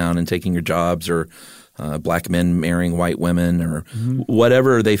into the town and taking your jobs, or black men marrying white women, or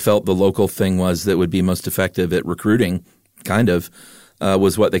whatever they felt the local thing was that would be most effective at recruiting,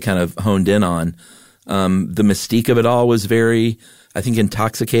 was what they kind of honed in on. The mystique of it all was very, I think,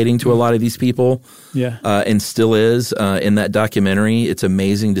 intoxicating to a lot of these people. Yeah. And still is. In that documentary, it's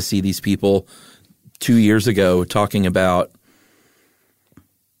amazing to see these people 2 years ago talking about –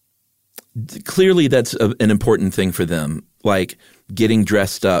 clearly that's an important thing for them, like getting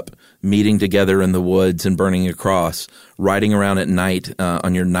dressed up, meeting together in the woods and burning a cross, riding around at night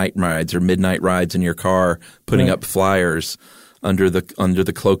on your night rides or midnight rides in your car, putting up flyers under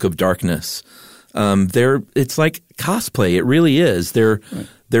the cloak of darkness. It's like cosplay. It really is. They're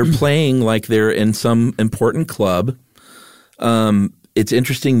playing like they're in some important club. It's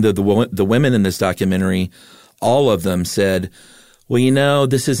interesting that the women in this documentary, all of them said, well,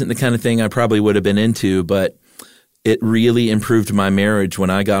 this isn't the kind of thing I probably would have been into, but it really improved my marriage when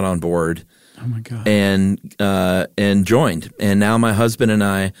I got on board. Oh my God. And joined. And now my husband and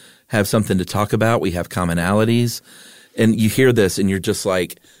I have something to talk about. We have commonalities. And you hear this and you're just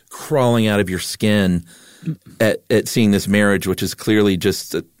like crawling out of your skin at seeing this marriage, which is clearly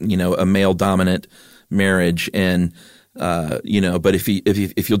just a male dominant marriage. And but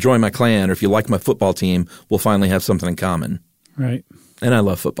if you'll join my Klan, or if you like my football team, we'll finally have something in common. Right. And I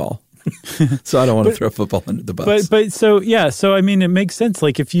love football. So I don't want to throw football under the bus. So I mean, it makes sense.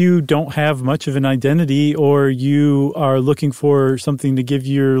 Like if you don't have much of an identity, or you are looking for something to give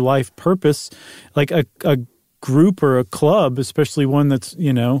your life purpose, like a group or a club, especially one that's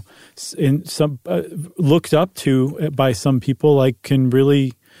in some looked up to by some people, like can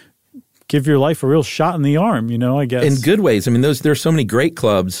really give your life a real shot in the arm. I guess in good ways. I mean, there's so many great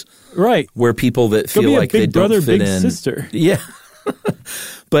clubs, right? Where people that feel like they don't fit big in. Sister. Yeah.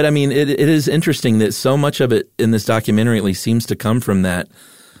 But I mean, it is interesting that so much of it in this documentary at least seems to come from that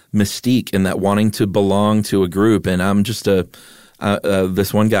mystique and that wanting to belong to a group. And I'm just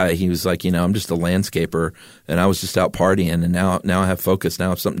this one guy, he was like, I'm just a landscaper, and I was just out partying, and now I have focus. Now I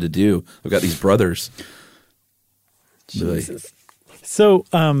have something to do. I've got these brothers. Jesus. So,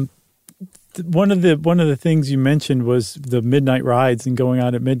 one of the things you mentioned was the midnight rides and going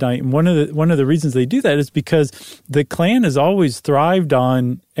out at midnight. And one of the reasons they do that is because the Klan has always thrived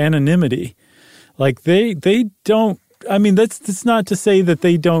on anonymity. Like they don't. I mean, that's not to say that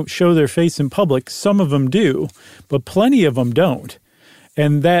they don't show their face in public. Some of them do, but plenty of them don't.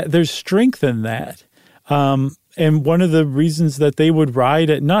 And that there's strength in that. And one of the reasons that they would ride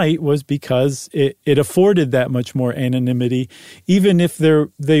at night was because it afforded that much more anonymity, even if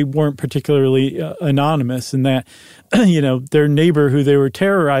they weren't particularly anonymous, and that, their neighbor who they were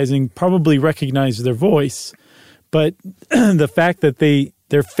terrorizing probably recognized their voice. But the fact that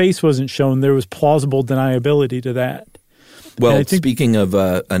their face wasn't shown, there was plausible deniability to that. Well, speaking of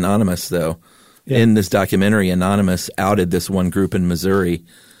anonymous, though, in this documentary, Anonymous outed this one group in Missouri.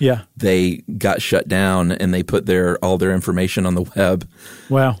 Yeah. They got shut down and they put all their information on the web.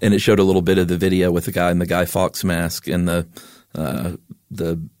 Wow. And it showed a little bit of the video with the guy in the Guy Fawkes mask and the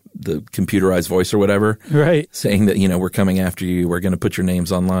computerized voice or whatever. Right. Saying that, we're coming after you. We're going to put your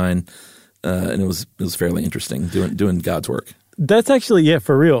names online. And it was fairly interesting doing God's work. That's actually,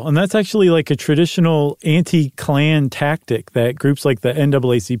 for real. And that's actually like a traditional anti-Klan tactic that groups like the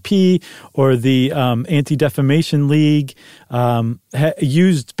NAACP or the Anti-Defamation League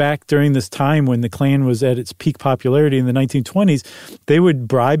used back during this time when the Klan was at its peak popularity in the 1920s. They would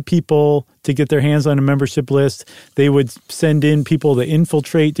bribe people to get their hands on a membership list. They would send in people to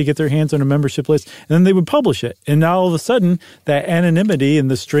infiltrate to get their hands on a membership list, and then they would publish it. And now all of a sudden, that anonymity and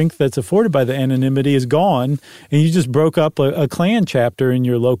the strength that's afforded by the anonymity is gone, and you just broke up a Klan chapter in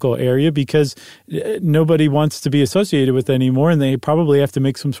your local area because nobody wants to be associated with it anymore, and they probably have to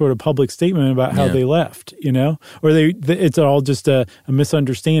make some sort of public statement about how they left, or it's all just a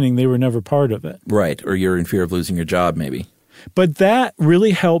misunderstanding. They were never part of it. Right, or you're in fear of losing your job maybe. But that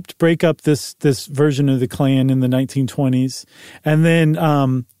really helped break up this version of the Klan in the 1920s. And then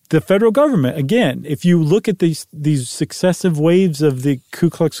the federal government, again, if you look at these successive waves of the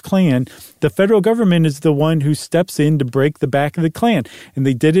Ku Klux Klan, the federal government is the one who steps in to break the back of the Klan. And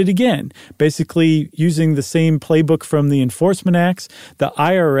they did it again, basically using the same playbook from the Enforcement Acts. The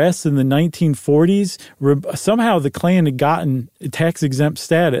IRS in the 1940s, somehow the Klan had gotten tax-exempt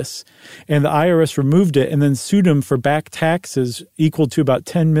status, and the IRS removed it and then sued them for back taxes equal to about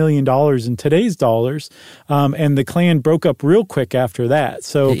 $10 million in today's dollars. And the Klan broke up real quick after that.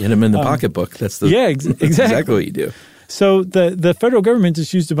 So hit them in the pocketbook. That's exactly what you do. So the federal government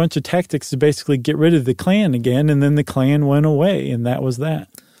just used a bunch of tactics to basically get rid of the Klan again, and then the Klan went away, and that was that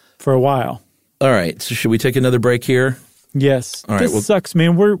for a while. All right. So should we take another break here? Yes. All right, this sucks,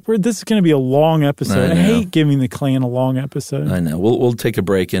 man. This is going to be a long episode. I hate giving the Klan a long episode. I know. We'll take a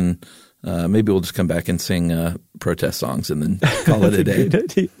break and maybe we'll just come back and sing protest songs and then call it a day. Good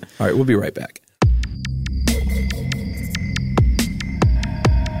idea. All right. We'll be right back.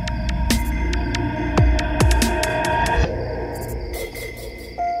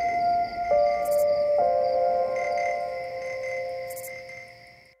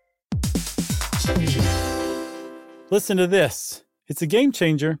 Listen to this. It's a game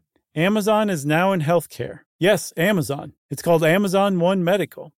changer. Amazon is now in healthcare. Yes, Amazon. It's called Amazon One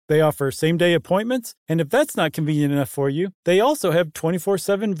Medical. They offer same-day appointments, and if that's not convenient enough for you, they also have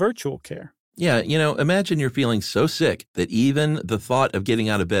 24/7 virtual care. Yeah, imagine you're feeling so sick that even the thought of getting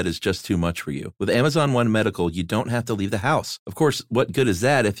out of bed is just too much for you. With Amazon One Medical, you don't have to leave the house. Of course, what good is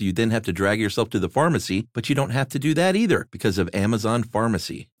that if you then have to drag yourself to the pharmacy, but you don't have to do that either because of Amazon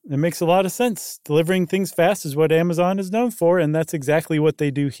Pharmacy. It makes a lot of sense. Delivering things fast is what Amazon is known for, and that's exactly what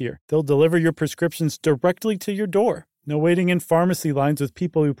they do here. They'll deliver your prescriptions directly to your door. No waiting in pharmacy lines with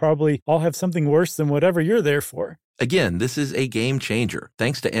people who probably all have something worse than whatever you're there for. Again, this is a game changer.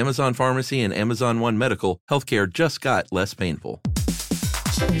 Thanks to Amazon Pharmacy and Amazon One Medical, healthcare just got less painful.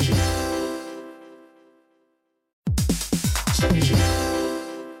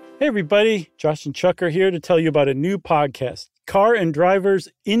 Hey everybody, Josh and Chuck are here to tell you about a new podcast, Car and Driver's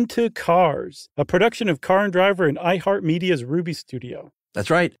Into Cars, a production of Car and Driver and iHeartMedia's Ruby Studio. That's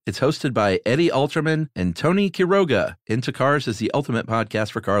right. It's hosted by Eddie Alterman and Tony Quiroga. Into Cars is the ultimate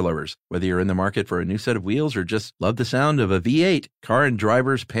podcast for car lovers. Whether you're in the market for a new set of wheels or just love the sound of a V8, Car and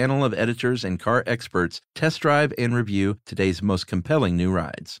Driver's panel of editors and car experts test drive and review today's most compelling new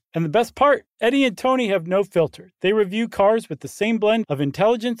rides. And the best part, Eddie and Tony have no filter. They review cars with the same blend of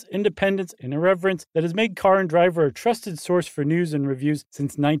intelligence, independence, and irreverence that has made Car and Driver a trusted source for news and reviews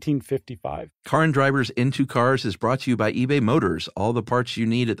since 1955. Car and Driver's Into Cars is brought to you by eBay Motors. All the parts you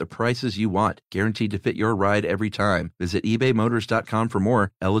need at the prices you want, guaranteed to fit your ride every time. Visit ebaymotors.com for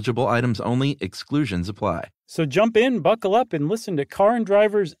more. Eligible items only. Exclusions apply. So jump in, buckle up, and listen to Car and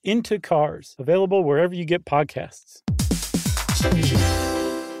Driver's Into Cars, available wherever you get podcasts.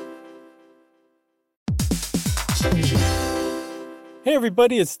 Hey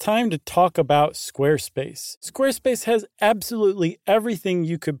everybody, it's time to talk about Squarespace. Squarespace has absolutely everything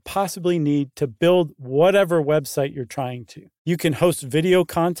you could possibly need to build whatever website you're trying to. You can host video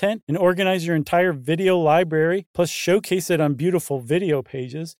content and organize your entire video library, plus showcase it on beautiful video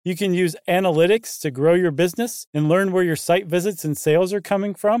pages. You can use analytics to grow your business and learn where your site visits and sales are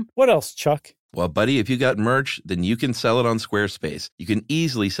coming from. What else, Chuck? Well, buddy, if you got merch, then you can sell it on Squarespace. You can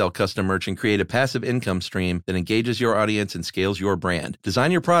easily sell custom merch and create a passive income stream that engages your audience and scales your brand.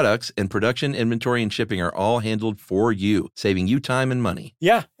 Design your products, and production, inventory, and shipping are all handled for you, saving you time and money.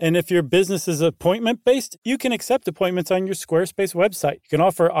 Yeah, and if your business is appointment-based, you can accept appointments on your Squarespace website. You can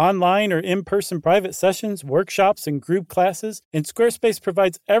offer online or in-person private sessions, workshops, and group classes, and Squarespace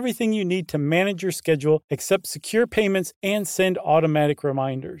provides everything you need to manage your schedule, accept secure payments, and send automatic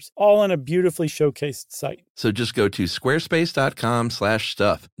reminders, all on a beautifully showcased site. So just go to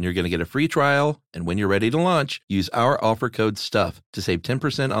squarespace.com/stuff, and you're going to get a free trial. And when you're ready to launch, use our offer code STUFF to save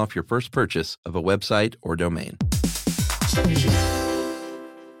 10% off your first purchase of a website or domain.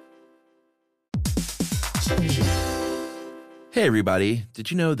 Hey everybody, did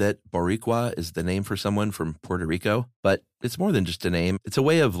you know that Boricua is the name for someone from Puerto Rico? But it's more than just a name. It's a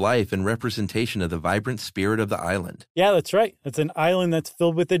way of life and representation of the vibrant spirit of the island. Yeah, that's right. It's an island that's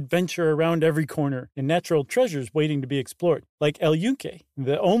filled with adventure around every corner and natural treasures waiting to be explored, like El Yunque,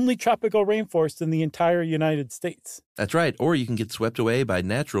 the only tropical rainforest in the entire United States. That's right. Or you can get swept away by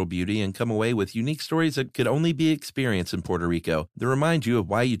natural beauty and come away with unique stories that could only be experienced in Puerto Rico that remind you of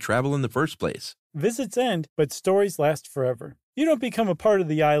why you travel in the first place. Visits end, but stories last forever. You don't become a part of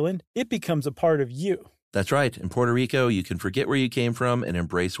the island, it becomes a part of you. That's right. In Puerto Rico, you can forget where you came from and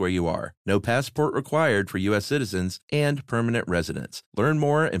embrace where you are. No passport required for U.S. citizens and permanent residents. Learn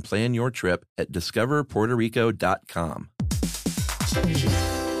more and plan your trip at discoverpuertorico.com.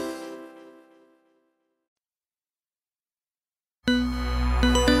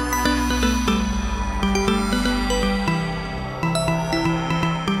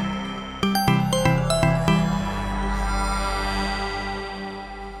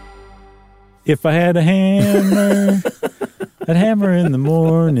 If I had a hammer, I'd hammer in the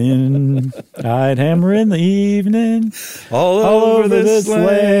morning. I'd hammer in the evening. All over this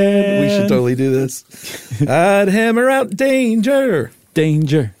land. We should totally do this. I'd hammer out danger.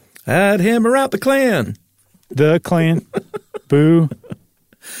 Danger. I'd hammer out the Klan. The Klan. Boo.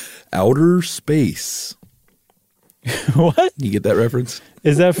 Outer space. What? You get that reference?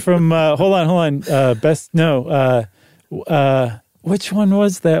 Is that from, hold on. Which one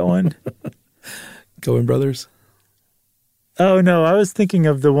was that one? Coen Brothers? Oh, no, I was thinking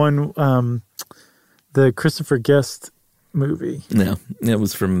of the one, the Christopher Guest movie. No, it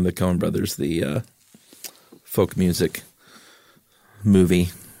was from the Coen Brothers, the folk music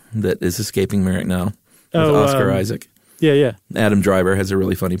movie that is escaping me right now with Oscar Isaac. Yeah. Adam Driver has a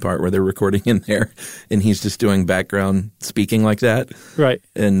really funny part where they're recording in there, and he's just doing background speaking like that. Right.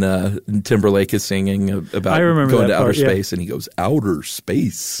 And Timberlake is singing about going to outer space, and he goes, outer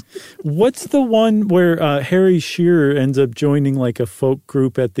space. What's the one where Harry Shearer ends up joining like a folk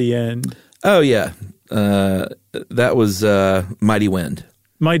group at the end? Oh, yeah. That was Mighty Wind.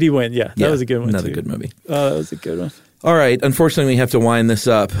 Mighty Wind, yeah. That was a good one, Another good movie. Oh, that was a good one. All right. Unfortunately, we have to wind this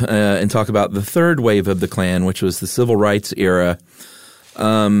up and talk about the third wave of the Klan, which was the Civil Rights era.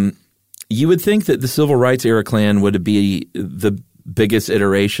 You would think that the Civil Rights era Klan would be the biggest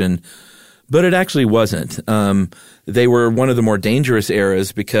iteration, but it actually wasn't. They were one of the more dangerous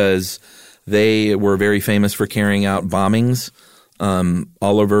eras because they were very famous for carrying out bombings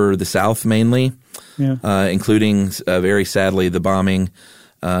all over the South mainly, including, very sadly, the bombing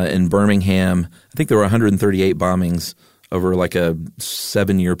in Birmingham. I think there were 138 bombings over like a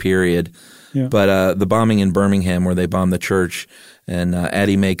 7-year period. Yeah. But the bombing in Birmingham where they bombed the church and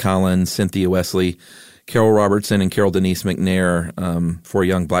Addie Mae Collins, Cynthia Wesley, Carol Robertson, and Carol Denise McNair, 4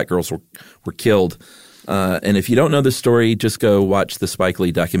 young black girls were killed. And if you don't know this story, just go watch the Spike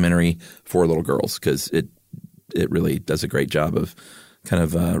Lee documentary, 4 Little Girls, because it really does a great job of kind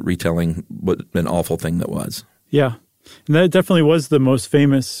of retelling what an awful thing that was. Yeah. And that definitely was the most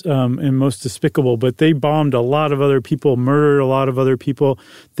famous and most despicable, but they bombed a lot of other people, murdered a lot of other people.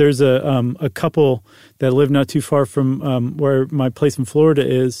 There's a couple that live not too far from where my place in Florida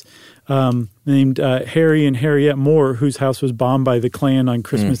is, named Harry and Harriet Moore, whose house was bombed by the Klan on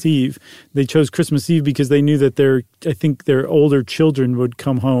Christmas Eve. They chose Christmas Eve because they knew that their older children would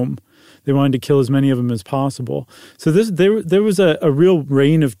come home. They wanted to kill as many of them as possible. So there was a real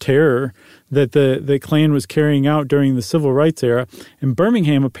reign of terror that the Klan was carrying out during the Civil Rights era. And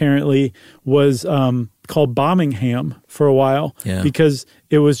Birmingham apparently was called Bombingham for a while because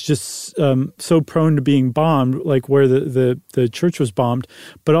it was just so prone to being bombed, like where the church was bombed,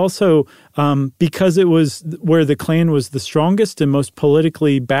 but also because it was where the Klan was the strongest and most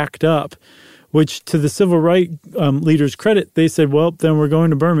politically backed up, which to the civil rights leaders' credit, they said, well, then we're going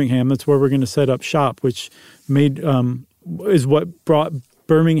to Birmingham. That's where we're going to set up shop, which is what brought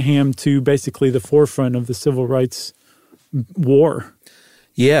Birmingham to basically the forefront of the civil rights war.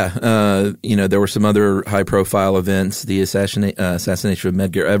 Yeah. There were some other high-profile events, the assassination of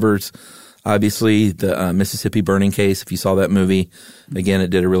Medgar Evers, obviously the Mississippi burning case. If you saw that movie, again, it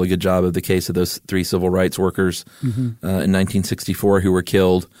did a really good job of the case of those 3 civil rights workers in 1964 who were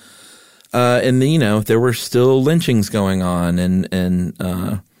killed. And there were still lynchings going on, and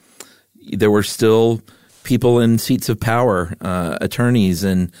there were still people in seats of power, attorneys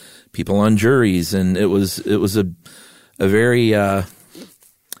and people on juries, and it was a very it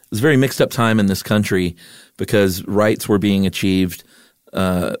was a very mixed up time in this country because rights were being achieved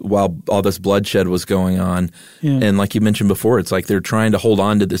while all this bloodshed was going on. Yeah. And like you mentioned before, it's like they're trying to hold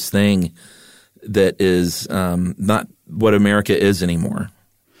on to this thing that is not what America is anymore.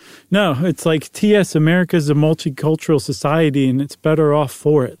 No, it's like T.S. America's a multicultural society and it's better off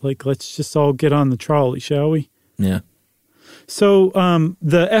for it. Like, let's just all get on the trolley, shall we? Yeah. So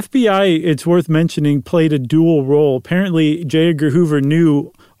the FBI, it's worth mentioning, played a dual role. Apparently, J. Edgar Hoover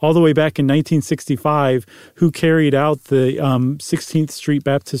knew all the way back in 1965 who carried out the 16th Street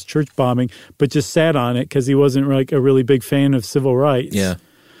Baptist Church bombing, but just sat on it because he wasn't like a really big fan of civil rights. Yeah.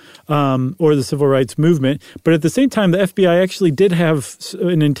 Or the civil rights movement. But at the same time, the FBI actually did have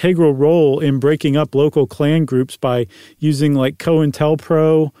an integral role in breaking up local Klan groups by using like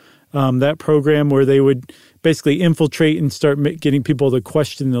COINTELPRO, that program where they would basically infiltrate and start getting people to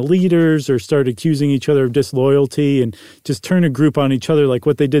question the leaders or start accusing each other of disloyalty and just turn a group on each other, like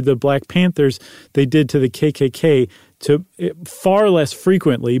what they did to the Black Panthers, they did to the KKK, to far less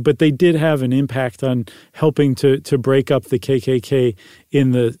frequently, but they did have an impact on helping to break up the KKK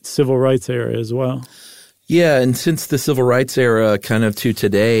in the civil rights era as well. Yeah, and since the civil rights era kind of to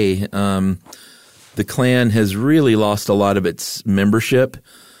today, the Klan has really lost a lot of its membership.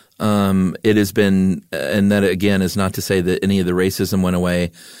 It has been, and that again is not to say that any of the racism went away.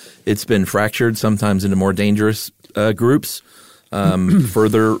 It's been fractured sometimes into more dangerous groups,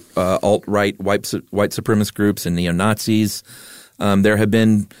 further alt-right white supremacist groups and neo-Nazis. There have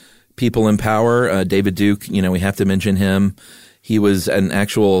been people in power. David Duke, we have to mention him. He was an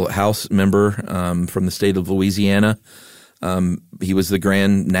actual House member from the state of Louisiana. He was the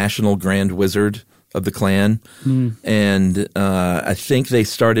national grand wizard of the Klan. And I think they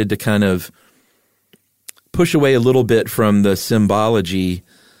started to kind of push away a little bit from the symbology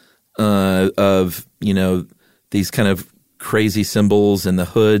of, these kind of crazy symbols and the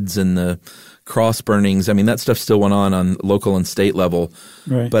hoods and the cross burnings. I mean, that stuff still went on local and state level.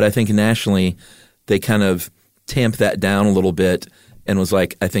 Right. But I think nationally they kind of tamped that down a little bit and was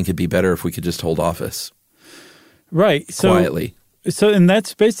like, I think it'd be better if we could just hold office. Right. Quietly. So, and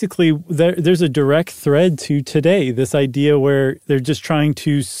that's basically, there's a direct thread to today, this idea where they're just trying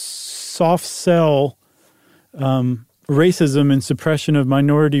to soft sell racism and suppression of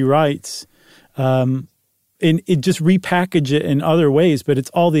minority rights, and it just repackage it in other ways, but it's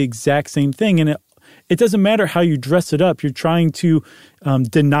all the exact same thing. And it doesn't matter how you dress it up. You're trying to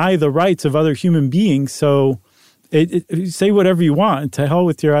deny the rights of other human beings. So say whatever you want. To hell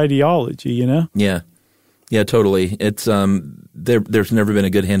with your ideology, Yeah. Yeah, totally. It's there's never been a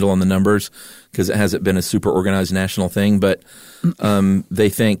good handle on the numbers because it hasn't been a super organized national thing. But they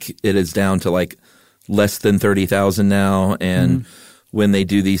think it is down to like less than 30,000 now. And when they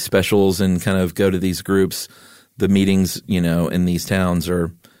do these specials and kind of go to these groups, the meetings, in these towns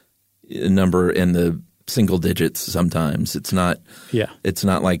are a number in the single digits. Sometimes it's not. Yeah. It's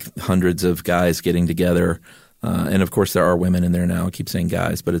not like hundreds of guys getting together. And of course, there are women in there now. I keep saying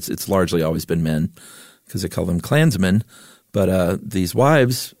guys, but it's largely always been men, because they call them Klansmen, but these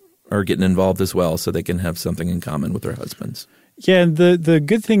wives are getting involved as well so they can have something in common with their husbands. Yeah, and the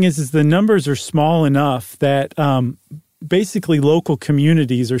good thing is the numbers are small enough that basically local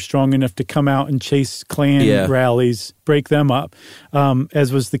communities are strong enough to come out and chase Klan rallies, break them up,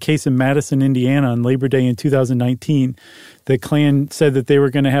 as was the case in Madison, Indiana on Labor Day in 2019. The Klan said that they were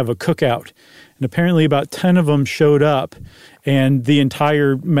going to have a cookout, and apparently about 10 of them showed up. And the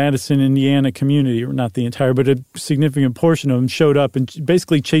entire Madison, Indiana community, or not the entire, but a significant portion of them showed up and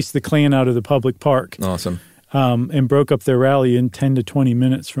basically chased the Klan out of the public park. Awesome. and broke up their rally in 10 to 20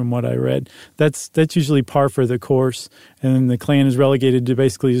 minutes from what I read. That's usually par for the course. And then the Klan is relegated to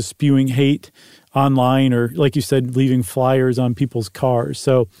basically just spewing hate online or, like you said, leaving flyers on people's cars.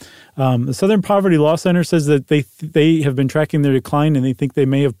 So the Southern Poverty Law Center says that they have been tracking their decline and they think they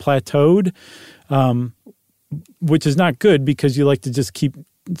may have plateaued, which is not good because you like to just keep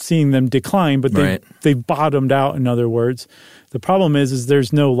seeing them decline, but they've bottomed out, in other words. The problem is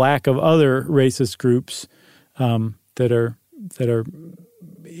there's no lack of other racist groups that are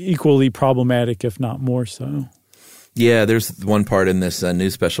equally problematic, if not more so. Yeah, there's one part in this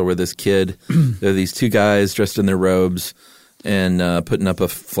news special where this kid, there are these two guys dressed in their robes and putting up a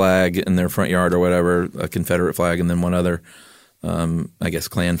flag in their front yard or whatever, a Confederate flag, and then one other, I guess,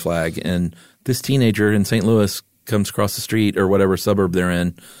 Klan flag. And this teenager in St. Louis comes across the street or whatever suburb they're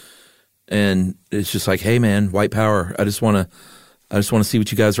in, and it's just like, hey, man, white power. I just want to see what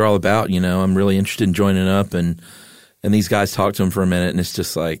you guys are all about. You know, I'm really interested in joining up. And these guys talk to him for a minute, and it's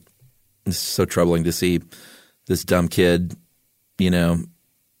just like, it's so troubling to see this dumb kid, you know,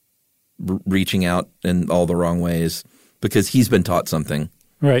 reaching out in all the wrong ways because he's been taught something.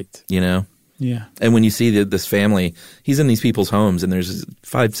 Right. You know? Yeah. And when you see this family, he's in these people's homes and there's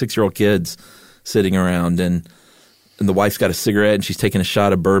 5-6-year-old kids sitting around and the wife's got a cigarette and she's taking a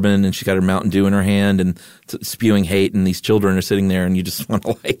shot of bourbon and she's got her Mountain Dew in her hand and spewing hate, and these children are sitting there and you just want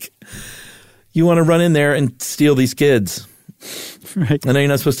to you want to run in there and steal these kids. Right. I know you're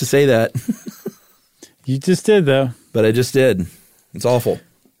not supposed to say that. You just did, though. But I just did. It's awful.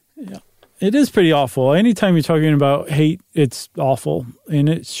 Yeah. It is pretty awful. Anytime you're talking about hate, it's awful. And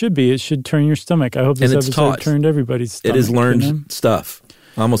it should be. It should turn your stomach. I hope this episode turned everybody's stomach. It is learned stuff.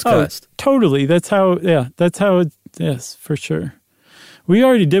 I almost cussed. Totally. That's how it is, for sure. We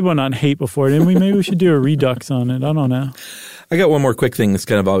already did one on hate before, didn't we? Maybe we should do a redux on it. I don't know. I got one more quick thing that's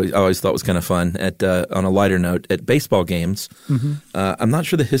kind of I always thought was kind of fun on a lighter note at baseball games. Mm-hmm. I'm not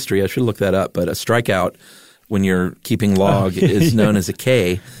sure the history. I should look that up. But a strikeout when you're keeping log is known as a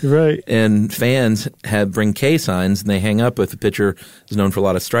K. Right. And fans bring K signs and they hang up with the pitcher is known for a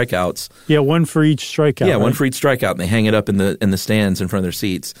lot of strikeouts. Yeah, one for each strikeout. Yeah, right? One for each strikeout. And they hang it up in the stands in front of their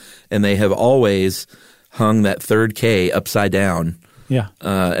seats. And they have always hung that third K upside down. Yeah.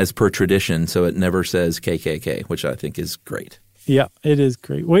 As per tradition, so it never says KKK, which I think is great. Yeah, it is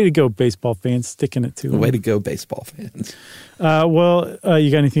great. Way to go, baseball fans, sticking it to them. Way to go, baseball fans. You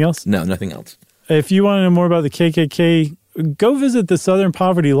got anything else? No, nothing else. If you want to know more about the KKK, go visit the Southern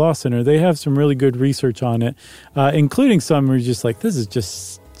Poverty Law Center. They have some really good research on it, including some where you're just like, this is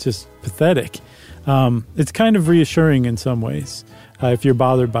just pathetic. It's kind of reassuring in some ways. If you're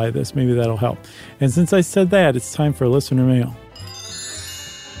bothered by this, maybe that'll help. And since I said that, it's time for listener mail.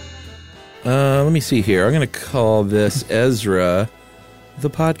 Let me see here. I'm going to call this Ezra the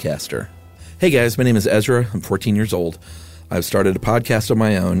Podcaster. Hey guys, my name is Ezra. I'm 14 years old. I've started a podcast of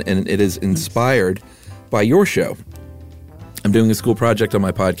my own, and it is inspired by your show. I'm doing a school project on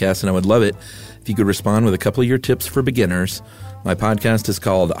my podcast, and I would love it if you could respond with a couple of your tips for beginners. My podcast is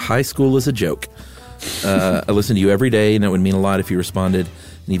called High School is a Joke. I listen to you every day, and it would mean a lot if you responded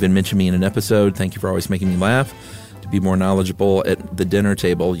and even mentioned me in an episode. Thank you for always making me laugh. To be more knowledgeable at the dinner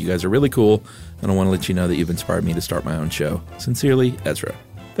table, you guys are really cool, and I want to let you know that you've inspired me to start my own show. Sincerely, Ezra.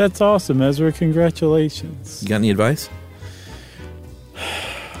 That's awesome, Ezra. Congratulations. You got any advice?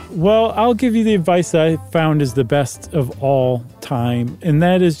 Well, I'll give you the advice that I found is the best of all time, and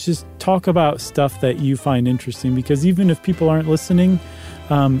that is just talk about stuff that you find interesting, because even if people aren't listening,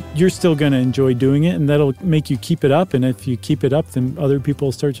 you're still going to enjoy doing it, and that'll make you keep it up. And if you keep it up, then other people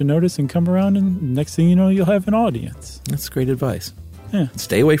will start to notice and come around, and next thing you know, you'll have an audience. That's great advice. Yeah.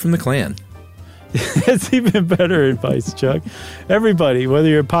 Stay away from the Klan. That's even better advice, Chuck. Everybody, whether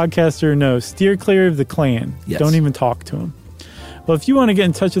you're a podcaster or no, steer clear of the Klan. Yes. Don't even talk to them. Well, if you want to get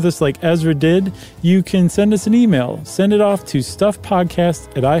in touch with us like Ezra did, you can send us an email. Send it off to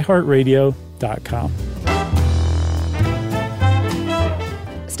stuffpodcast@iheartradio.com.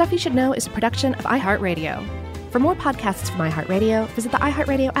 Stuff You Should Know is a production of iHeartRadio. For more podcasts from iHeartRadio, visit the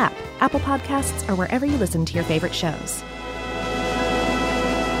iHeartRadio app, Apple Podcasts, or wherever you listen to your favorite shows.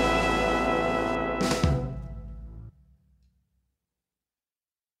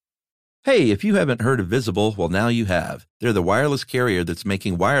 Hey, if you haven't heard of Visible, well, now you have. They're the wireless carrier that's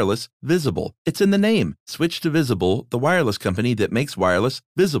making wireless visible. It's in the name. Switch to Visible, the wireless company that makes wireless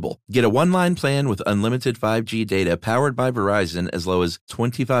visible. Get a one-line plan with unlimited 5G data powered by Verizon as low as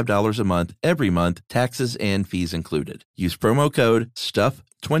 $25 a month every month, taxes and fees included. Use promo code STUFFPODCAST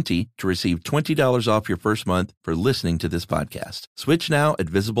VISIBLE20 to receive $20 off your first month for listening to this podcast. Switch now at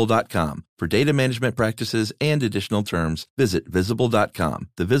Visible.com. For data management practices and additional terms, visit Visible.com.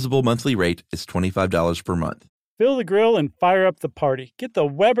 The Visible monthly rate is $25 per month. Fill the grill and fire up the party. Get the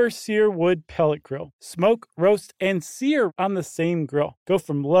Weber Sear Wood Pellet Grill. Smoke, roast, and sear on the same grill. Go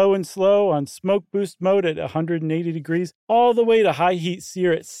from low and slow on smoke boost mode at 180 degrees all the way to high heat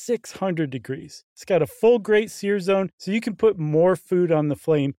sear at 600 degrees. It's got a full grate sear zone so you can put more food on the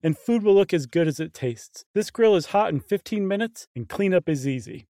flame and food will look as good as it tastes. This grill is hot in 15 minutes and cleanup is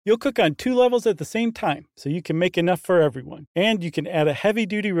easy. You'll cook on 2 levels at the same time, so you can make enough for everyone. And you can add a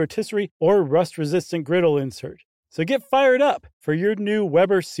heavy-duty rotisserie or rust-resistant griddle insert. So get fired up for your new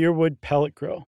Weber Searwood Pellet Grill.